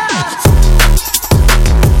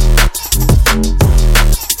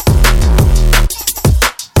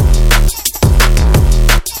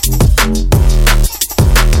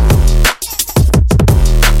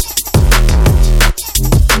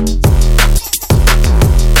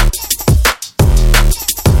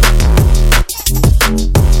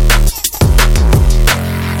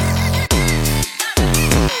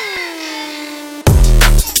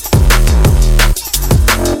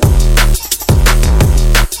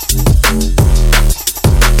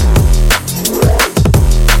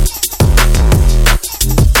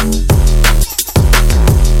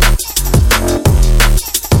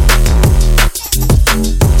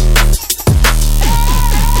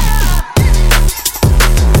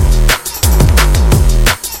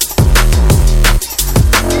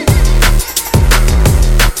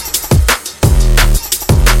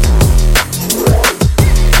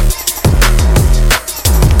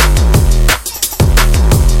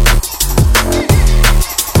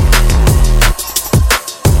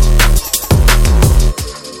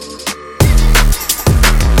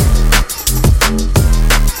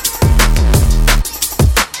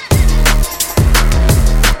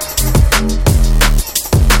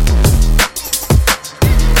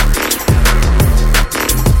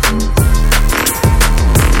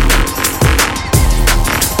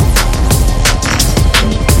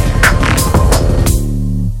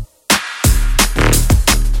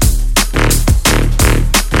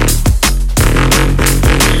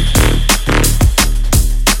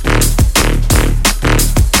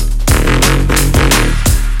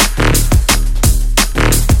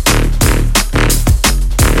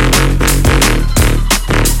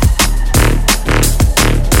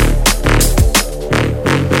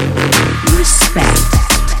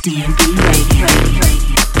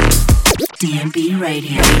 DNB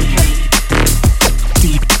Radio.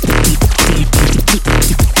 DNB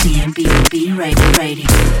Radio.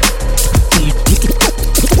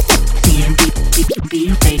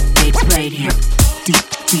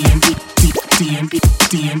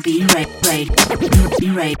 DNB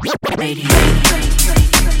Radio.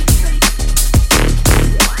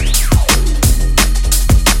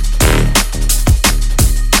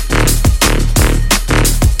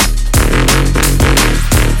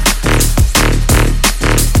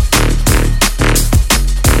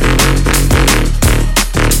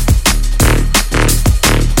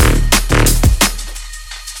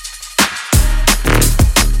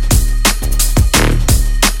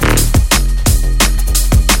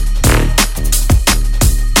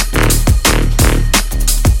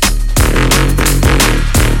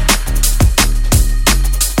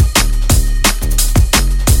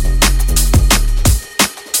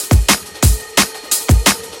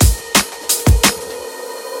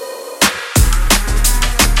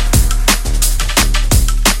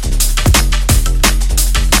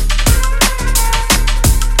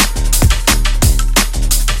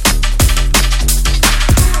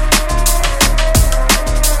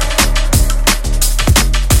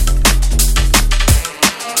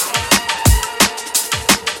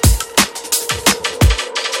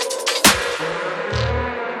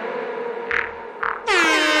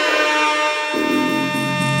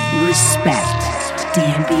 Respect.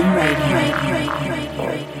 DNB Radio.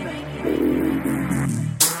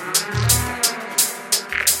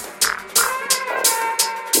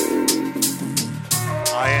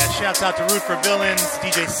 Oh yeah, shouts out to Root for Villains,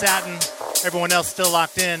 DJ Satin, everyone else still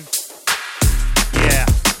locked in. Yeah,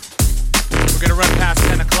 we're gonna run past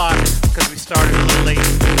 10 o'clock because we started a little late,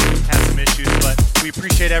 had some issues, but we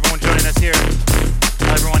appreciate everyone joining us here.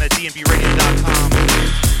 Everyone at DNBRadio.com.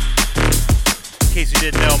 In case you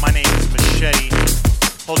didn't know, my name is Machete,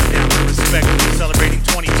 holding down for Respect. We're celebrating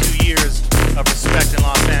 22 years of Respect in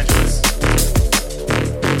Los Angeles.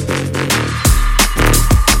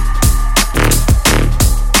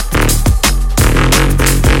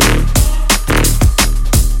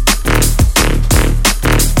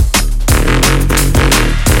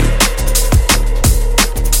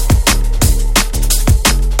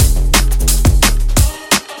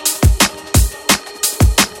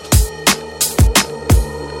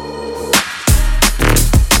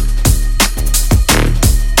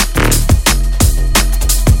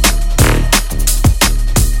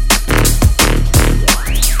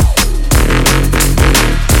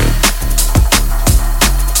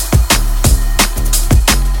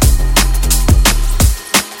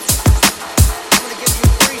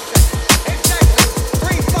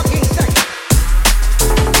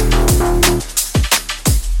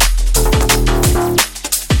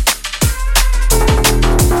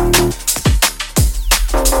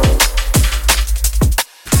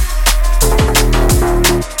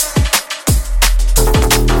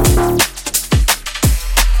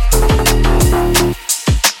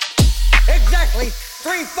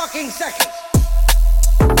 fucking seconds.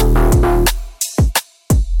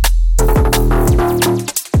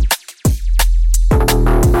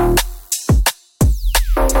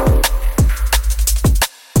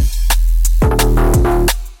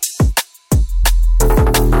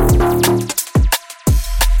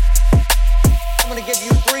 I'm gonna give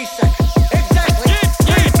you 3 seconds. Exactly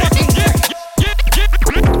 3 fucking seconds.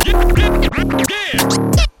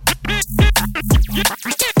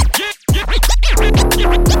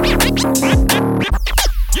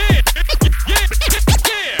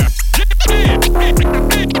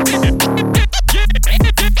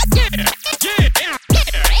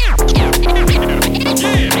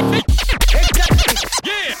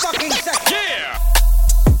 Fucking seconds.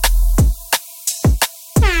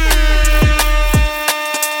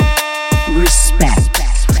 Respect.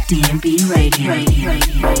 DNB Radio.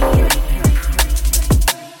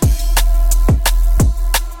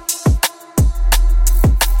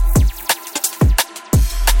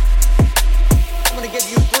 I'm gonna give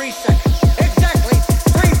you 3 seconds. Exactly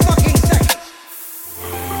 3 fucking seconds.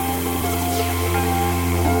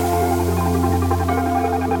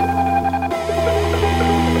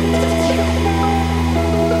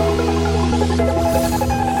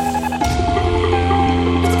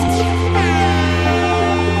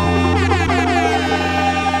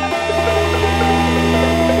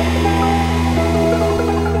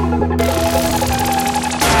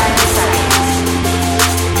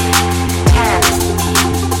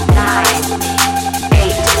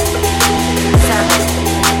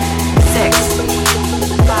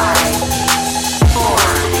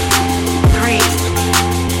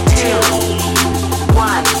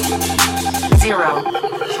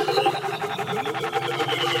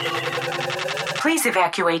 Please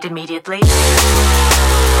evacuate immediately. 10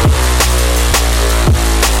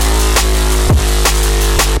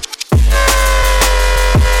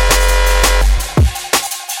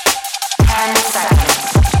 seconds.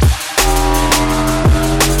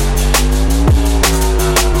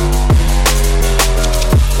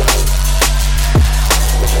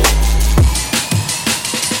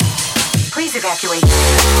 Please evacuate.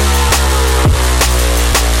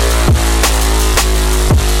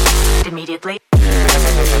 Immediately.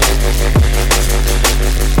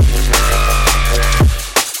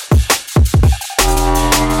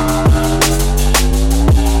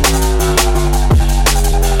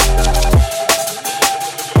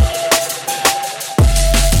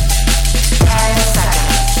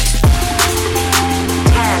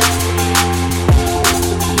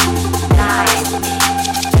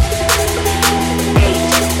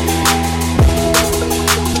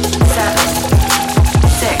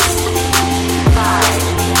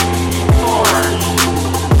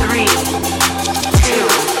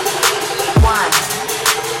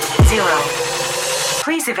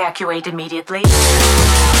 Please evacuate immediately. 10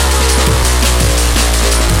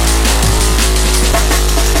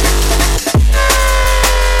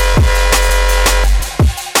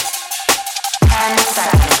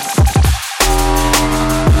 seconds.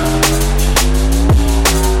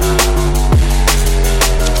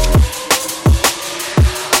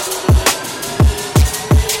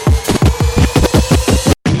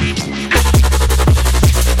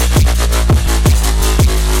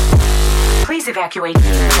 Please evacuate.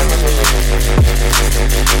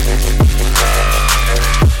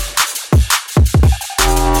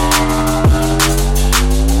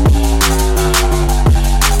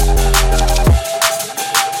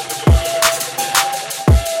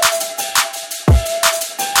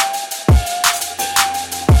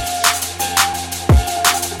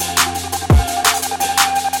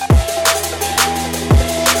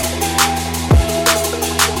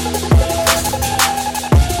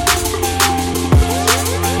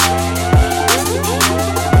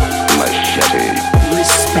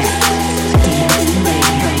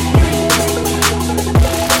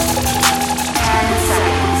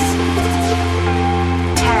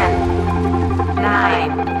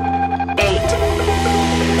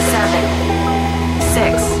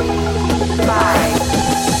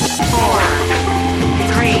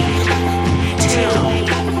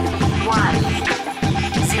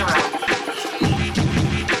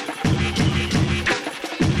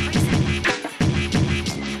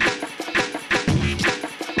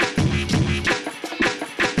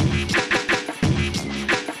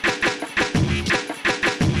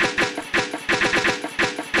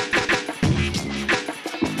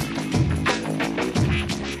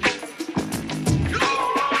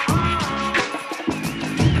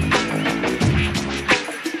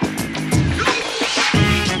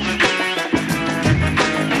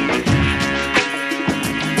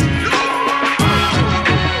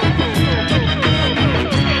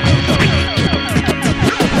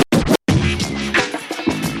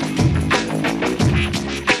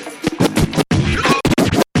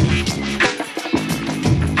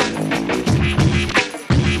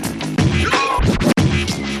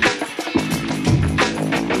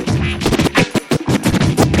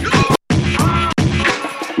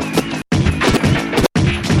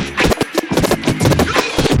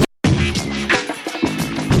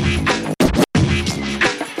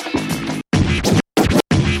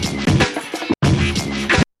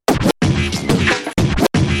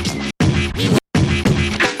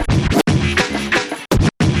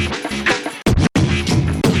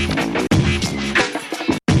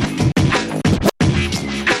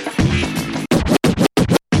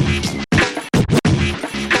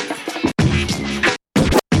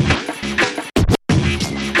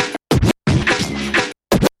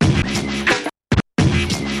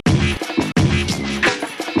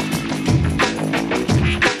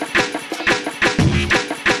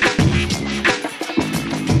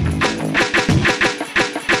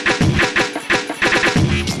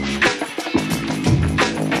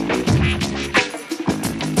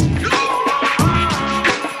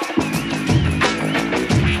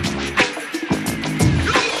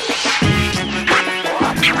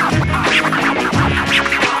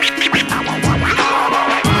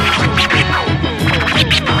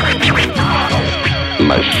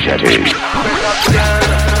 Machete.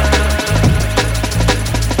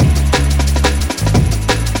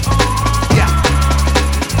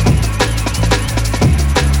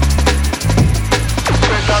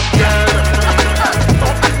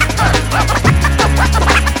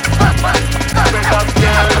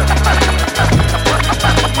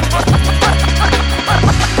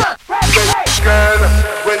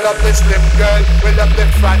 The slim girl, we love the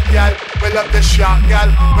fat gal, we love the short gal,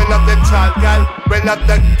 we love the tall gal, we love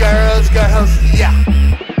the girls, yeah.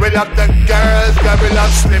 We love the girls, we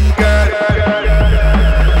love slim girl.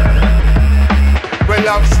 We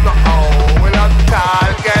love snow, we love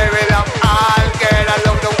tall girl, we love all girl. I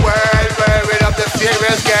love the world, where we love the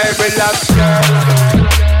serious girl, we love girl.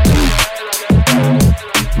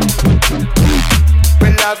 We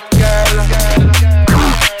love girl.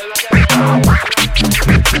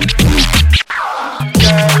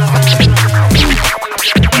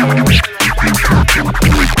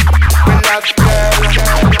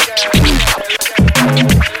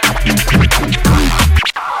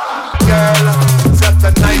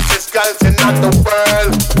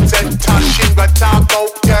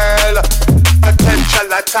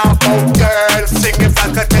 Talk about girl, sing if I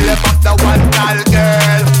could tell you about the one gal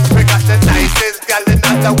girl. We got the nicest gal in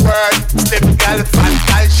the world. Slim gal, fat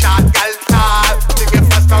gal, short gal, tall. Sing if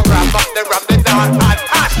I can ram up the dance hot,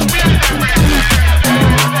 hot.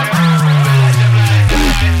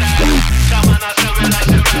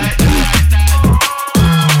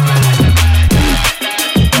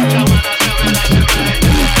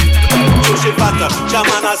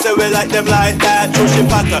 Jamana say we like them like that. Trushy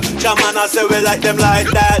fatter, Jamana say we like them like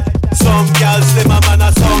that. Some gal slimmer man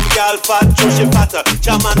and some gal fat. Trushy fatter,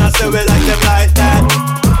 Jamana say we like them like that.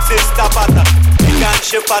 Sister fatter, big and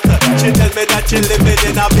she fatter. She tell me that she living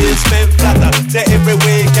in a basement flatter. Say every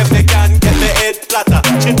weekend me can get me head flatter.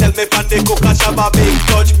 She tell me fan the cook and shove a big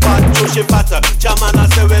touch pot. Trushy fatter, Jamana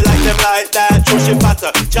say we like them like that. Trushy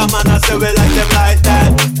fatter, Jamana say we like them like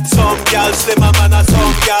that. Some gal slimmer man and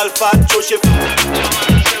some gal fat. Trushy fatter.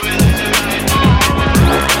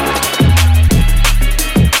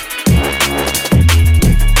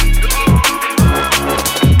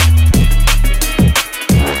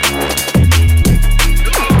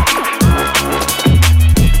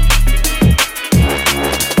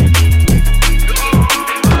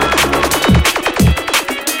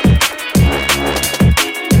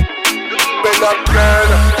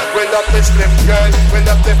 Slim girl, we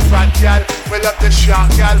love the fat gal, we love the short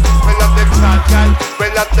gal, we love the tall gal, we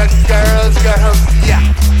love the girls, yeah.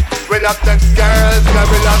 We love the girls,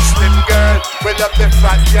 we love slim girl, we love the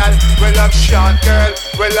fat gal, we love short girl,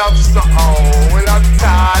 we love snow, we love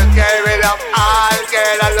tall girl, we love all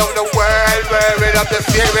girl. I love the world, we love the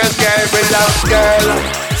serious girl, we love girl.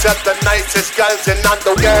 Set the nicest girls in on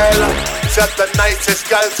the girl. Set the nicest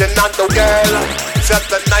girls in on the girl. Set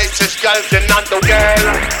the nicest girls in on the girl.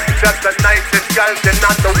 Set the nicest girls in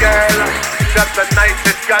on the girl. Set the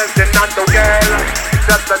nicest girls in on the girl.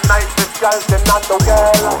 Set the nicest girls in on the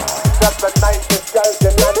girl. Set the nicest girls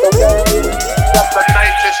in on the girl. Set the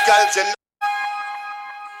nicest girls in.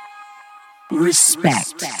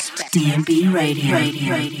 Respect. DNB Radio.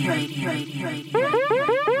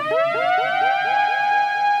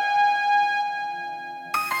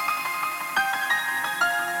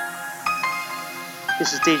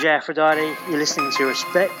 This is DJ Aphrodite. You're listening to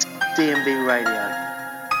Respect DNB Radio.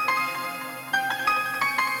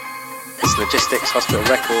 It's Logistics Hospital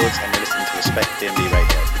Records, and you're listening to Respect DNB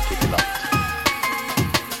Radio. Keep it locked.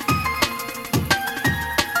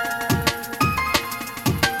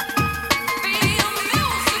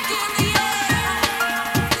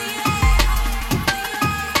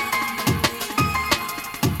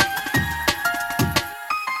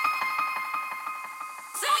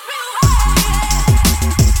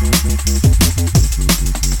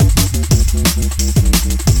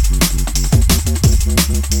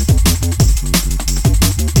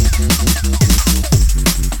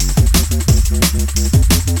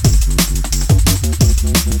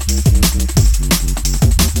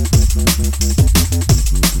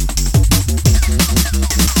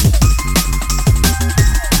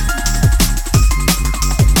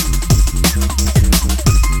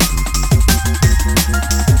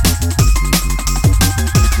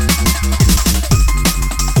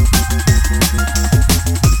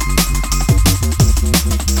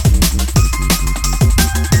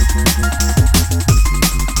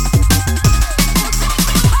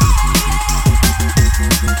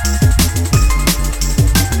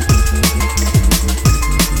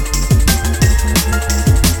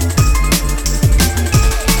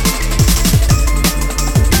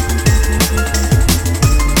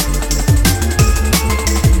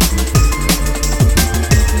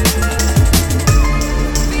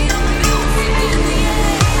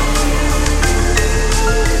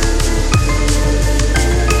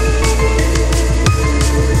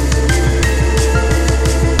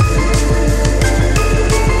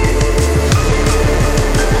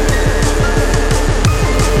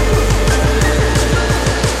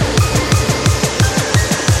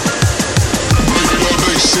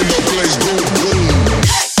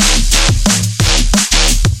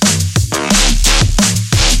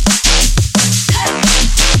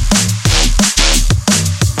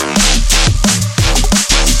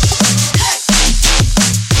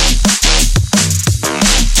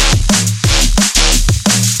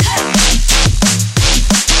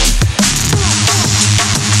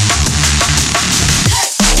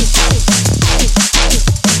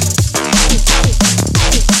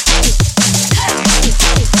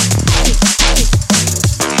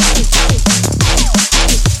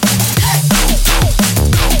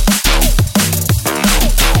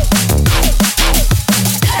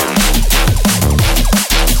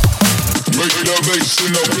 bass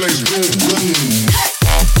in the place, boom, boom.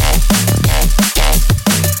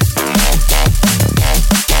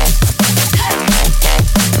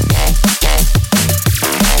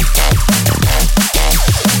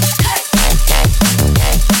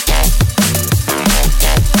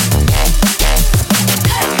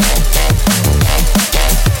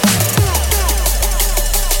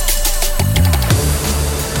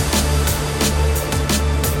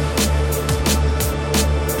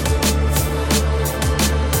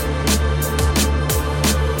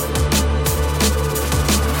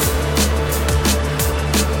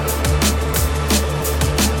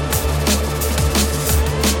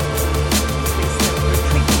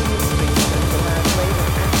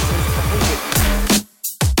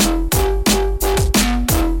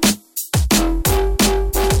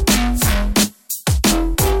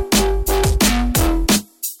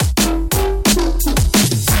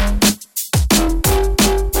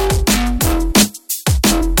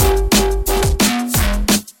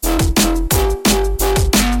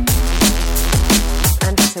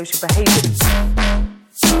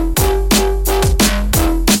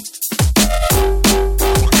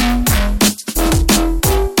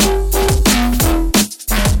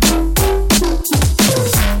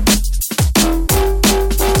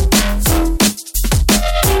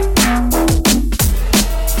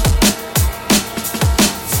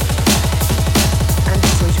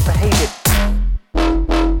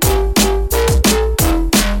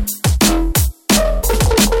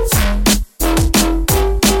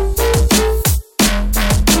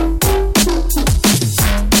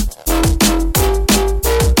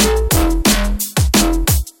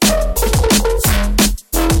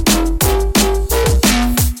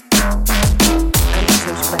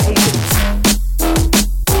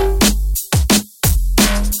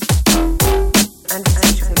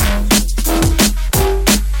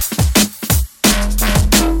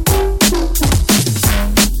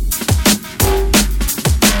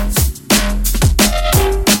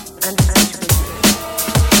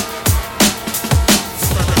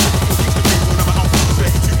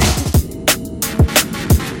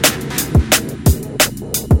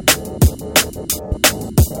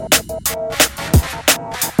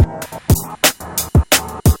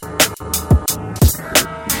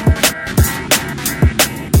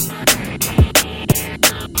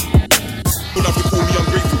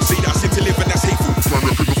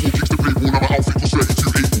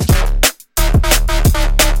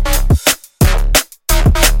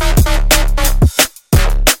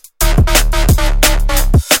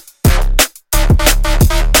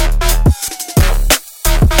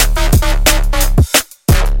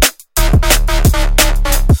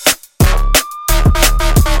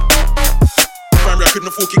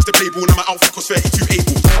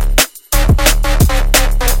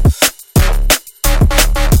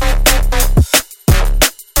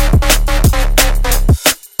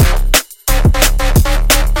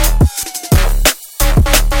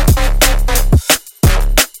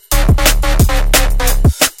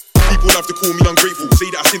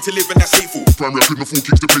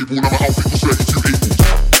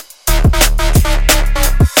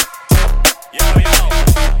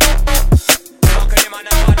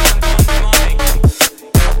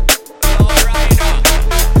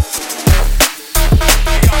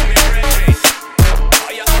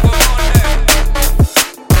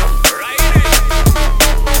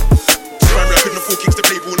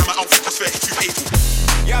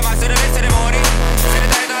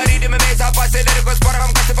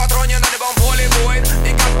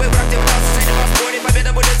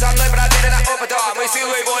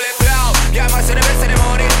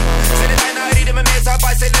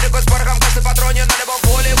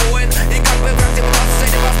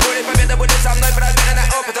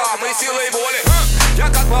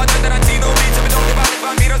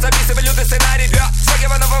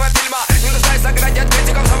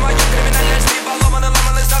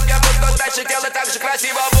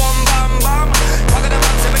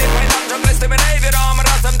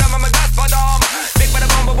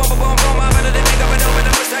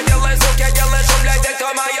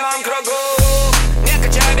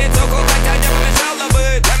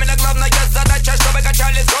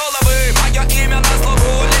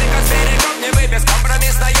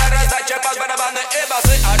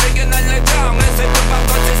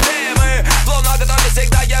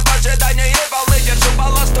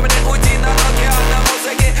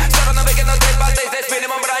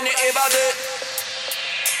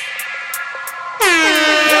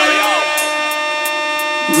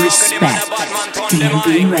 Respect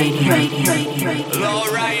DNB Radio. Low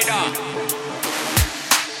rider.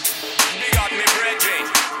 Big up me brethren.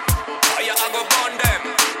 Oh, yeah, I go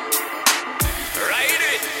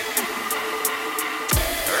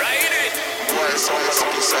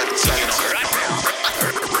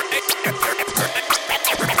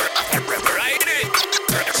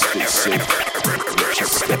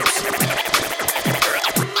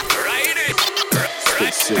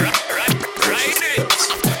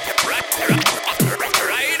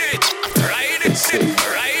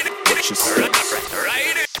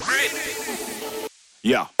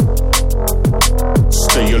Yeah.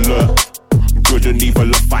 Stay alert. Good and evil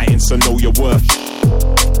are fighting, so know your worth.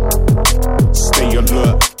 Stay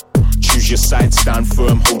alert. Choose your side, stand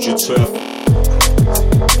firm, hold your turf.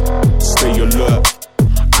 Stay alert.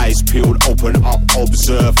 Eyes peeled, open up,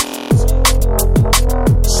 observe.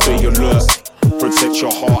 Stay alert. Protect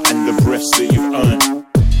your heart and the breaths that you've earned.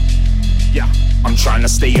 Yeah. I'm trying to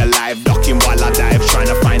stay alive, ducking while I dive. Trying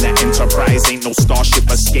to find that enterprise, ain't no starship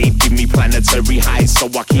escape. Give me planetary heights, so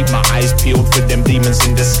I keep my eyes peeled for them demons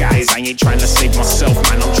in disguise. I ain't trying to save myself,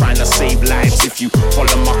 man, I'm trying to save lives. If you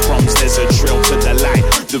follow my crumbs, there's a trail to the light.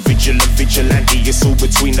 The vigilant vigilante, it's all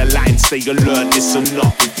between the lines. Stay alert, listen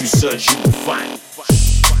up, if you search you will find.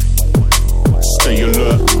 Stay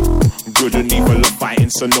alert, good and evil are fighting,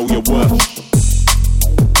 so know your worth.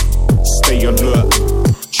 Stay alert.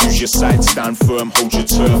 Choose your side, stand firm, hold your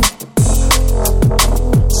turf.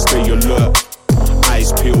 Stay alert.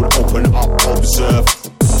 Eyes peeled, open up, observe.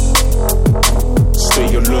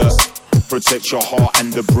 Stay alert. Protect your heart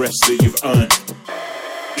and the breaths that you've earned.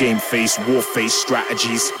 Game face, war face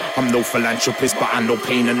strategies. I'm no philanthropist, but I know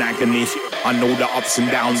pain and agony. I know the ups and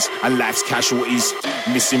downs and life's casualties.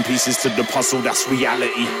 Missing pieces to the puzzle, that's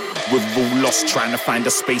reality. We're all lost trying to find a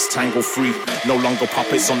space tangle free. No longer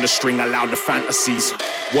puppets on the string, allow the fantasies.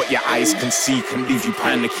 What your eyes can see can leave you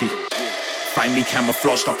panicky. Find me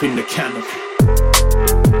camouflaged up in the canopy.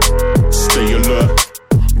 Stay alert.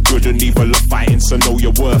 Good and evil are fighting, so know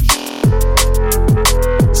your worth.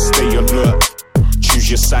 Stay alert. Choose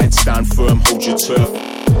your side, stand firm, hold your turf.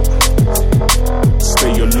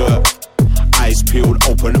 Stay alert. Eyes peeled,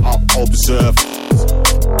 open up, observe.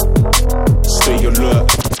 Stay alert.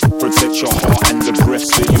 Protect your heart and the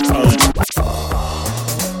breaths that you've earned.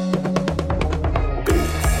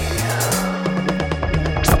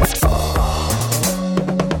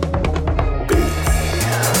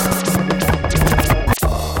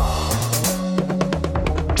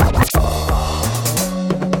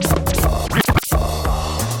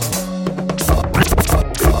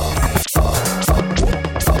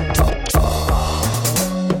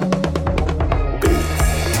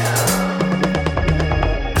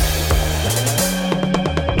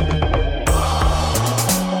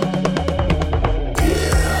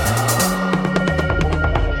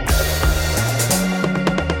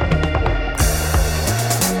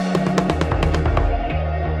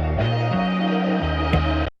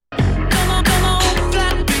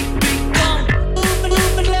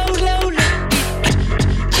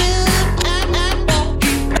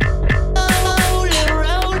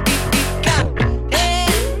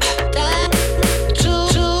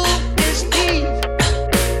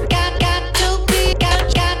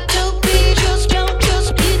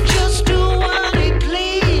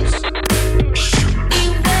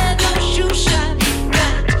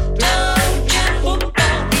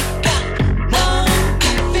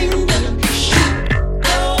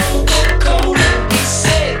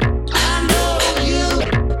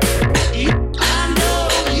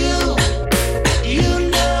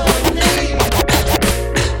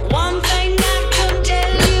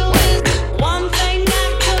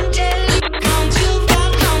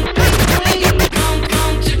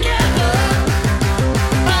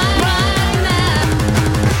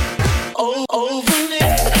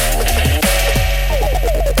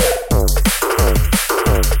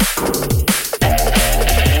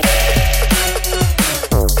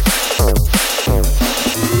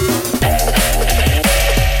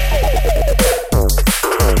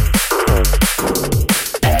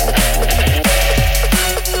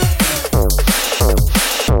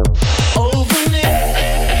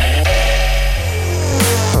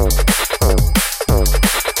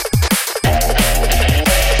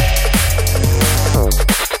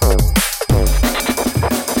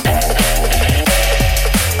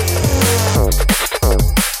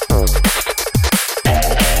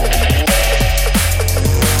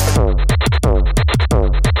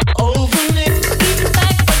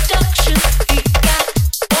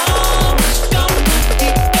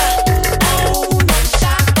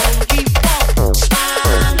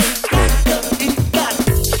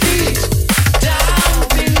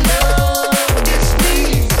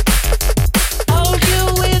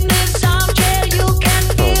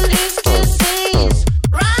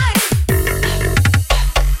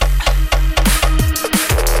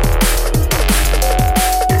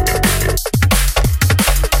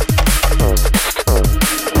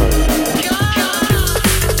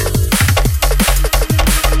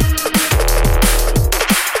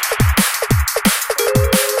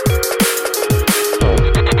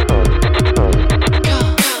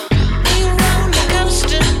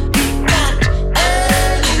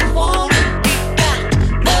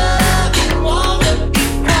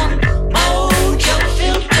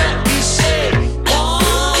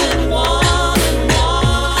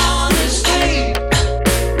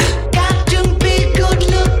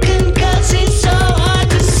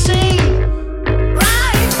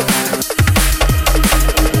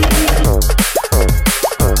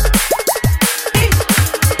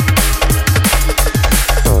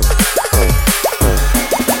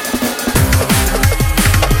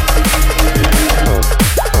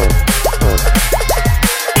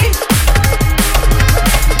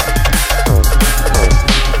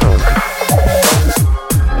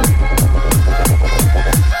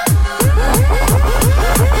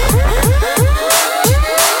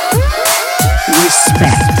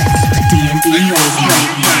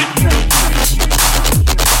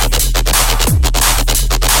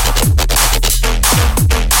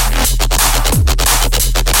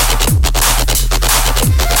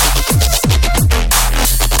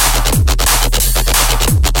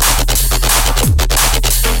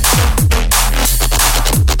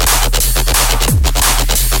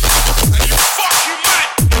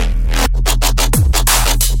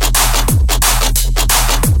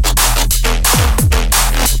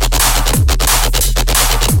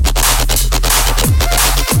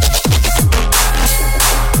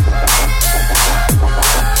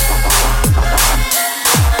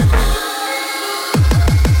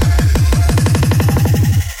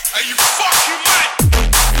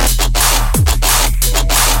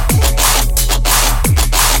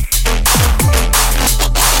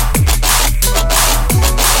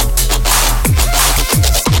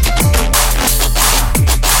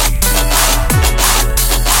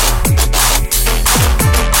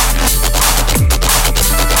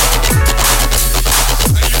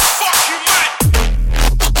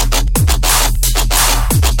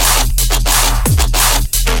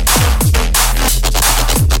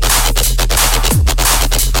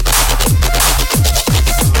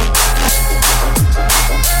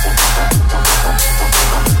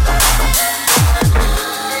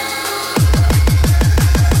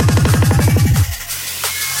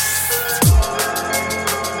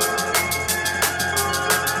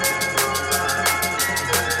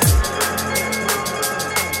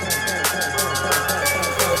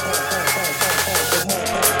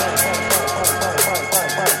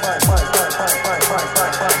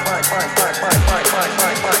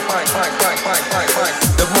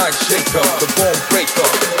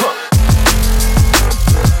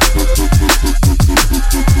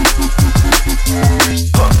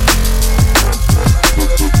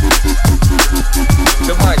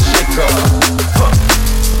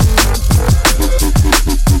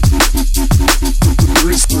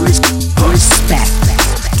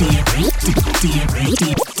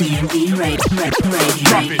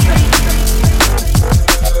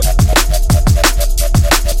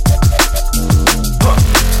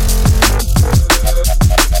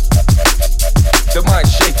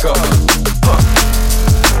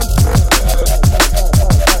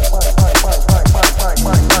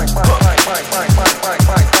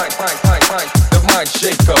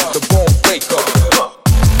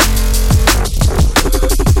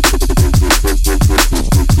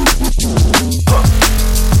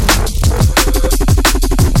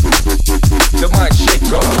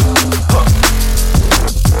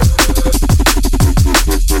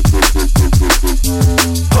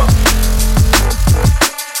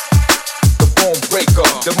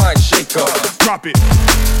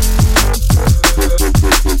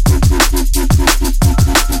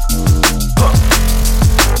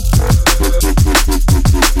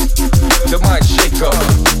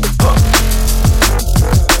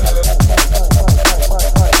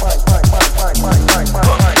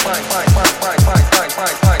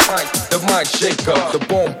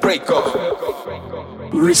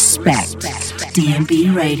 Respect.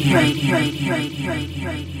 DNB Radio.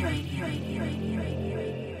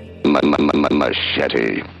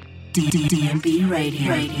 Machete. DNB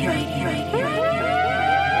Radio.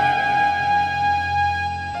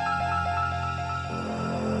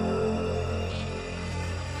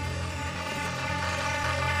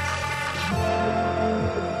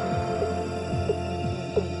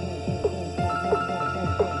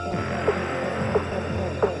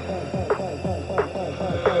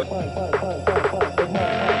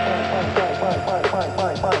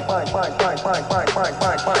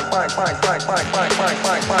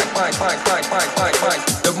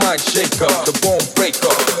 The mind shaker, the bone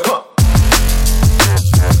breaker.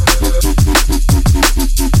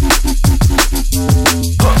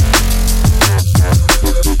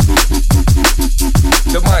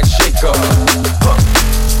 The mind shaker.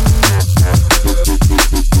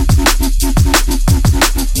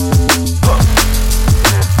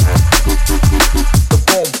 The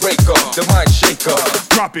bone breaker, the mind shaker.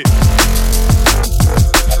 Drop it.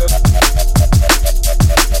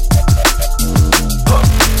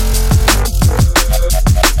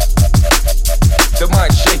 The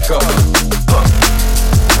mind shaker.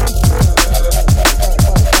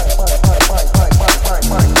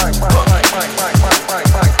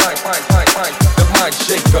 The mind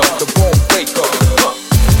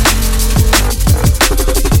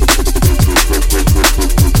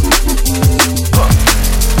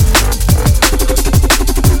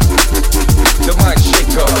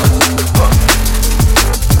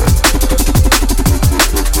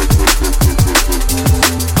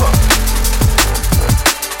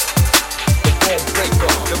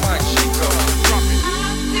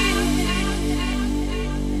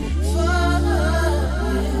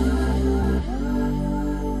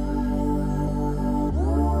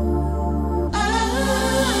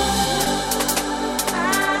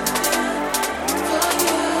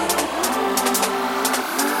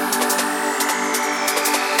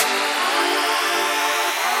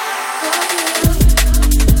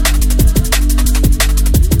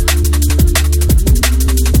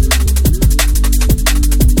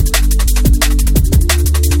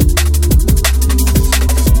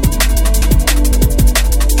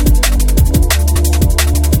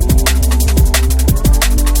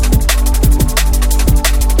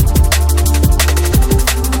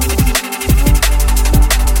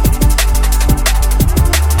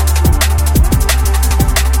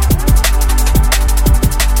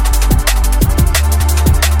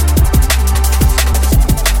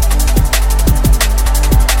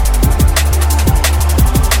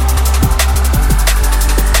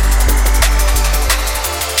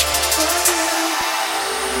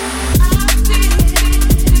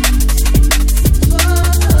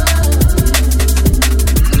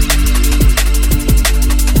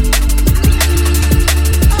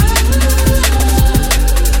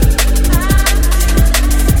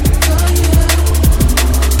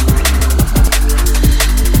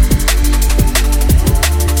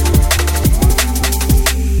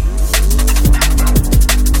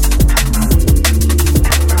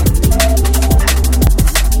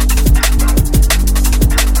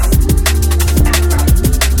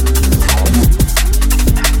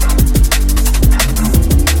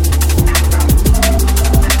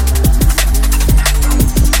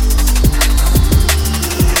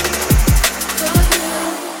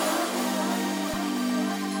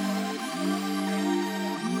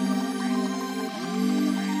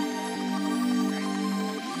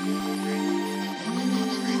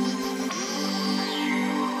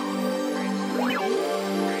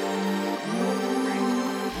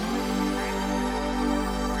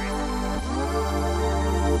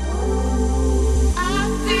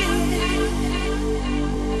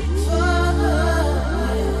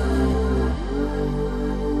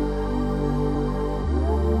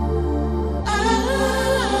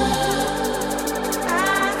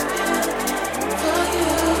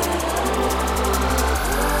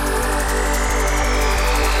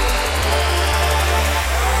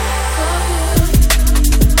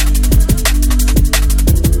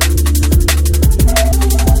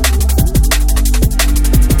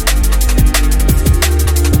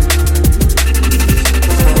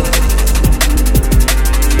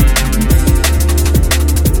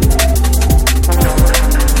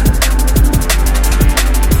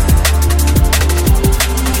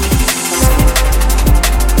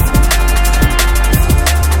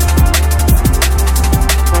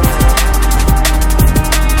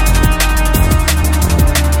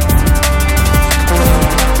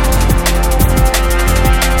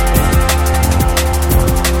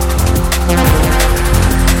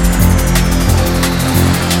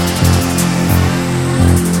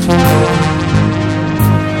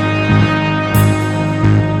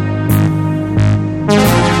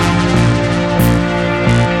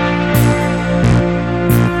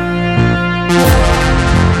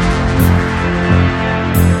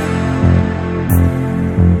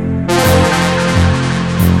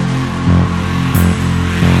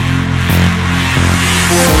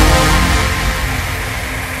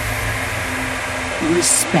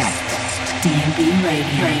Respect DNB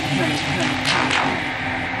Radio.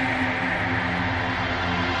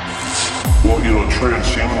 Well,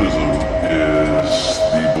 transhumanism is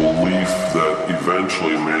the belief that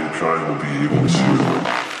eventually mankind will be able to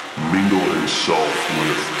mingle itself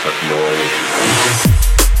with technology.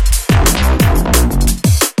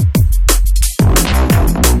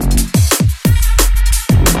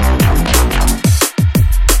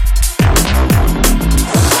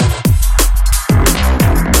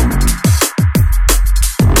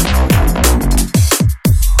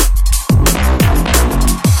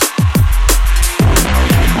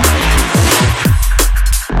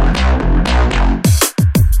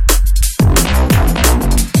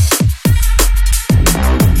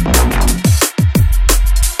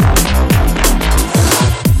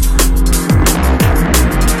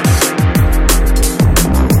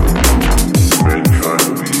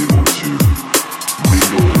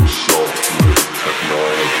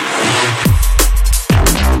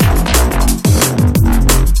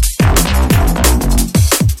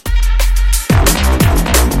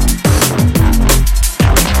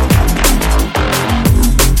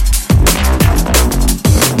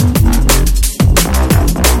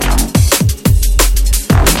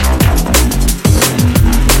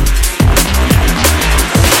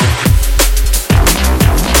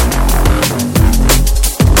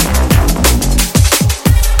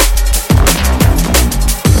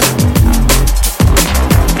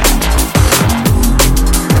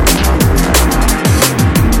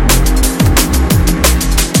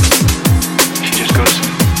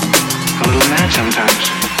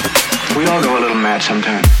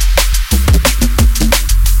 Sometimes.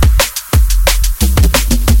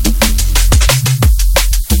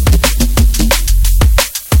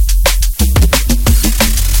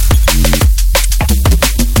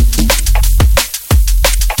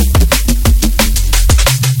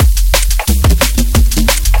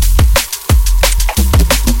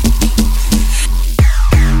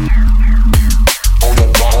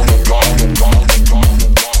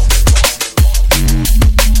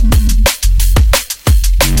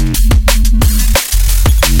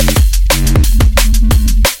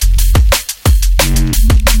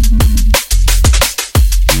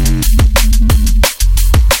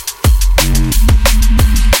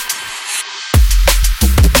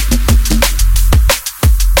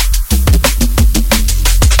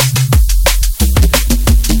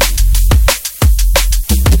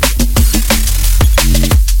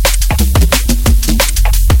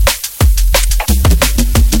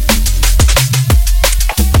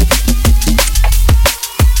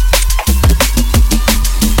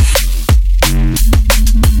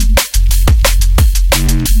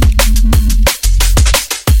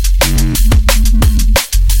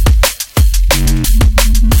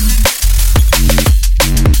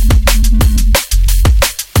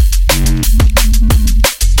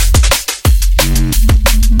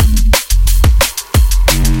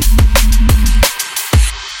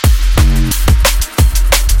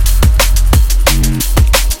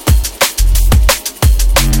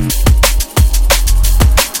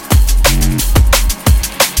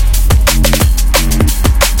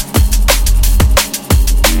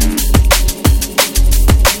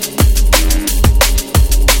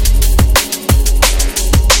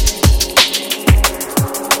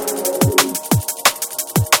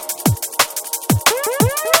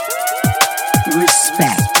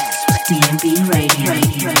 Respect DNB Radio.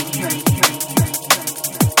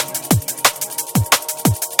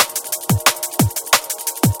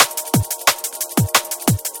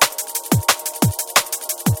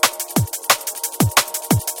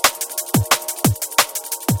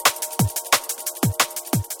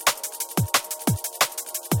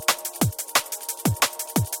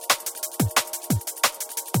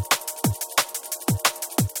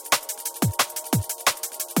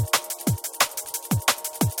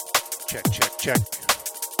 Check.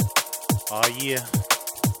 Oh yeah.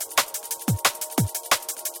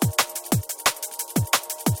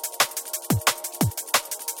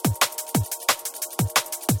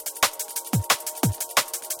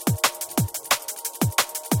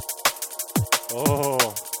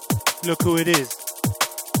 Oh, look who it is.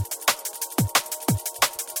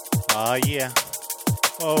 Oh yeah.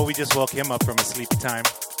 Oh, we just woke him up from a sleepy time.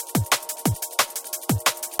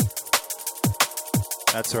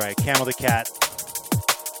 That's right, Camel the Cat.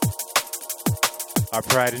 Our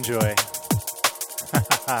pride and joy.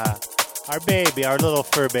 Our baby, our little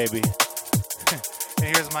fur baby. And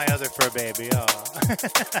here's my other fur baby.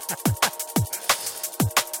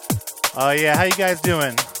 Oh yeah, how you guys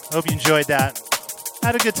doing? Hope you enjoyed that.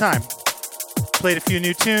 Had a good time. Played a few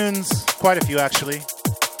new tunes, quite a few actually.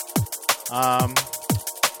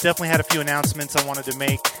 Definitely had a few announcements I wanted to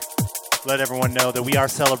make. Let everyone know that we are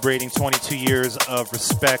celebrating 22 years of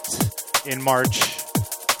Respect in March.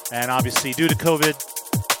 And obviously, due to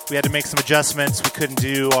COVID, we had to make some adjustments. We couldn't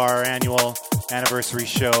do our annual anniversary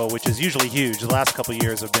show, which is usually huge. The last couple of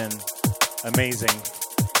years have been amazing.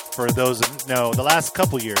 For those that know, the last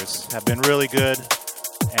couple of years have been really good.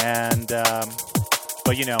 And,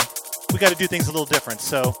 but you know, we got to do things a little different.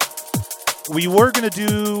 So we were going to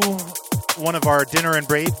do one of our dinner and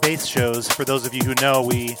bass shows. For those of you who know,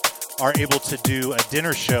 we are able to do a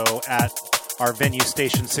dinner show at our venue,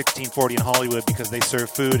 Station 1640 in Hollywood, because they serve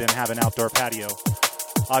food and have an outdoor patio.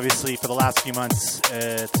 Obviously, for the last few months,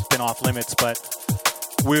 it's been off limits, but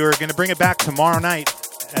we were going to bring it back tomorrow night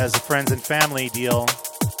as a friends and family deal.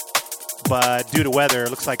 But due to weather, it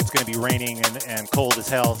looks like it's going to be raining and cold as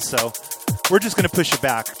hell. So we're just going to push it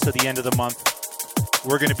back to the end of the month.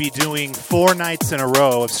 We're going to be doing 4 nights in a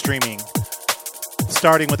row of streaming,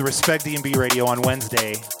 starting with Respect DNB Radio on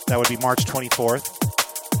Wednesday. That would be March 24th.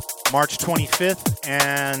 March 25th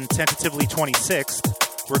and tentatively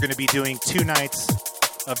 26th, we're going to be doing 2 nights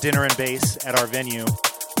of dinner and bass at our venue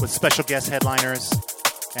with special guest headliners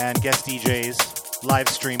and guest DJs live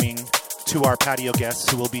streaming to our patio guests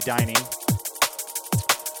who will be dining.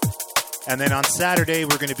 And then on Saturday,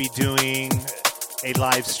 we're going to be doing a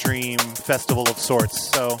live stream festival of sorts.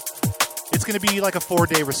 So it's going to be like a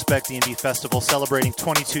 4-day Respect D&B festival celebrating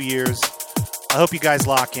 22 years. I hope you guys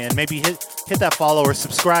lock in. Maybe hit that follow or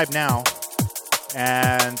subscribe now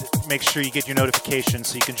and make sure you get your notifications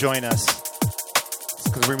so you can join us.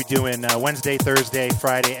 Because we're going to be doing Wednesday, Thursday,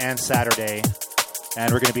 Friday, and Saturday.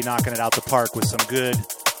 And we're going to be knocking it out the park with some good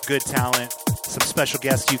talent, some special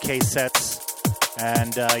guest UK sets.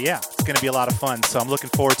 And yeah, it's going to be a lot of fun. So I'm looking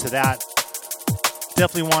forward to that.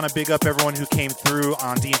 Definitely want to big up everyone who came through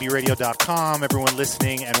on DNBRadio.com, everyone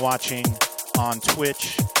listening and watching on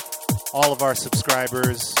Twitch, all of our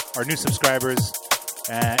subscribers, our new subscribers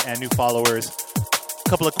and new followers. A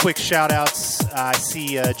couple of quick shout outs. I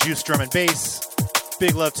see Juice Drum and Bass.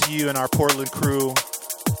 Big love to you and our Portland crew.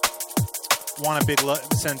 Want to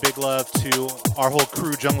send big love to our whole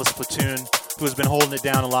crew, Junglist Platoon, who has been holding it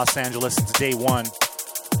down in Los Angeles since day one.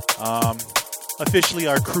 Officially,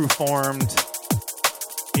 our crew formed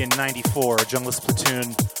in 94. Junglist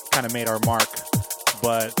Platoon kind of made our mark,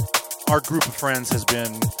 but our group of friends has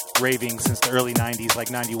been raving since the early 90s, like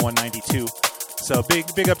 91, 92. So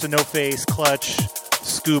big up to No Face, Clutch,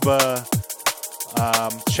 Scuba,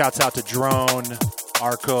 shouts out to Drone,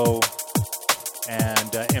 Arco,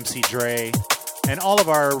 and MC Dre, and all of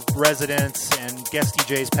our residents and guest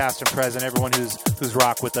DJs, past and present, everyone who's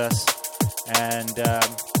rocked with us. And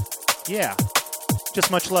yeah, just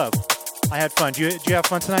much love. I had fun. Did you have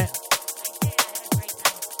fun tonight? I did. I had a great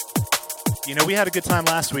time. You know, we had a good time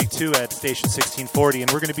last week too at Station 1640,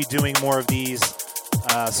 and we're going to be doing more of these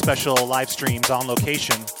special live streams on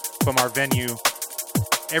location from our venue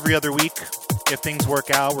every other week. If things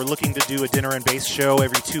work out, we're looking to do a dinner and bass show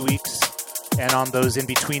every 2 weeks. And on those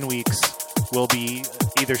in-between weeks, we'll be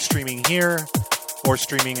either streaming here or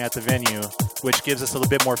streaming at the venue, which gives us a little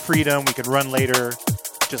bit more freedom. We can run later,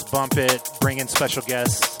 just bump it, bring in special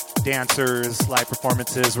guests, dancers, live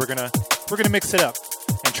performances. We're gonna mix it up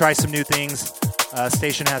and try some new things.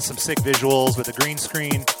 Station has some sick visuals with a green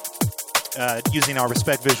screen, using our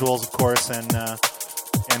Respect visuals, of course, and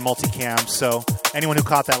multicam. So anyone who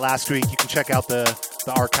caught that last week, you can check out the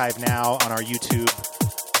archive now on our YouTube.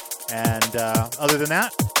 And other than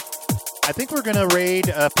that, I think we're going to raid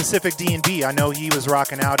Pacific D&B. I know he was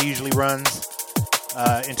rocking out. He usually runs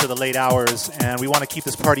into the late hours, and we want to keep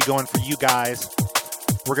this party going for you guys.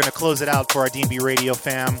 We're going to close it out for our D&B Radio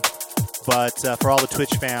fam, but for all the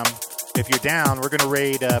Twitch fam, if you're down, we're going to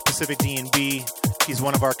raid Pacific D&B. He's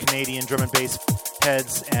one of our Canadian drum and bass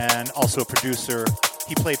heads and also a producer.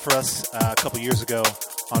 He played for us a couple years ago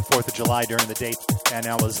on 4th of July during the date, and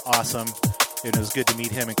that was awesome. It was good to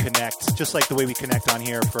meet him and connect, just like the way we connect on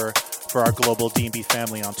here for our global D&B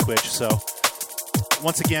family on Twitch. So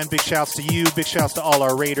once again, big shouts to you, big shouts to all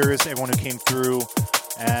our raiders, everyone who came through,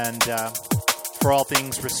 and for all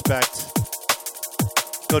things Respect,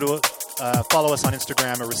 go to follow us on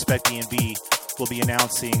Instagram at Respect DNB. We'll be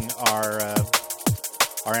announcing our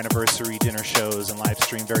anniversary dinner shows and live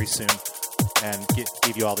stream very soon, and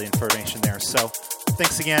give you all the information there. So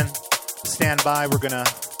thanks again. Stand by. We're gonna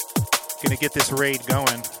get this raid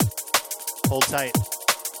going. Hold tight.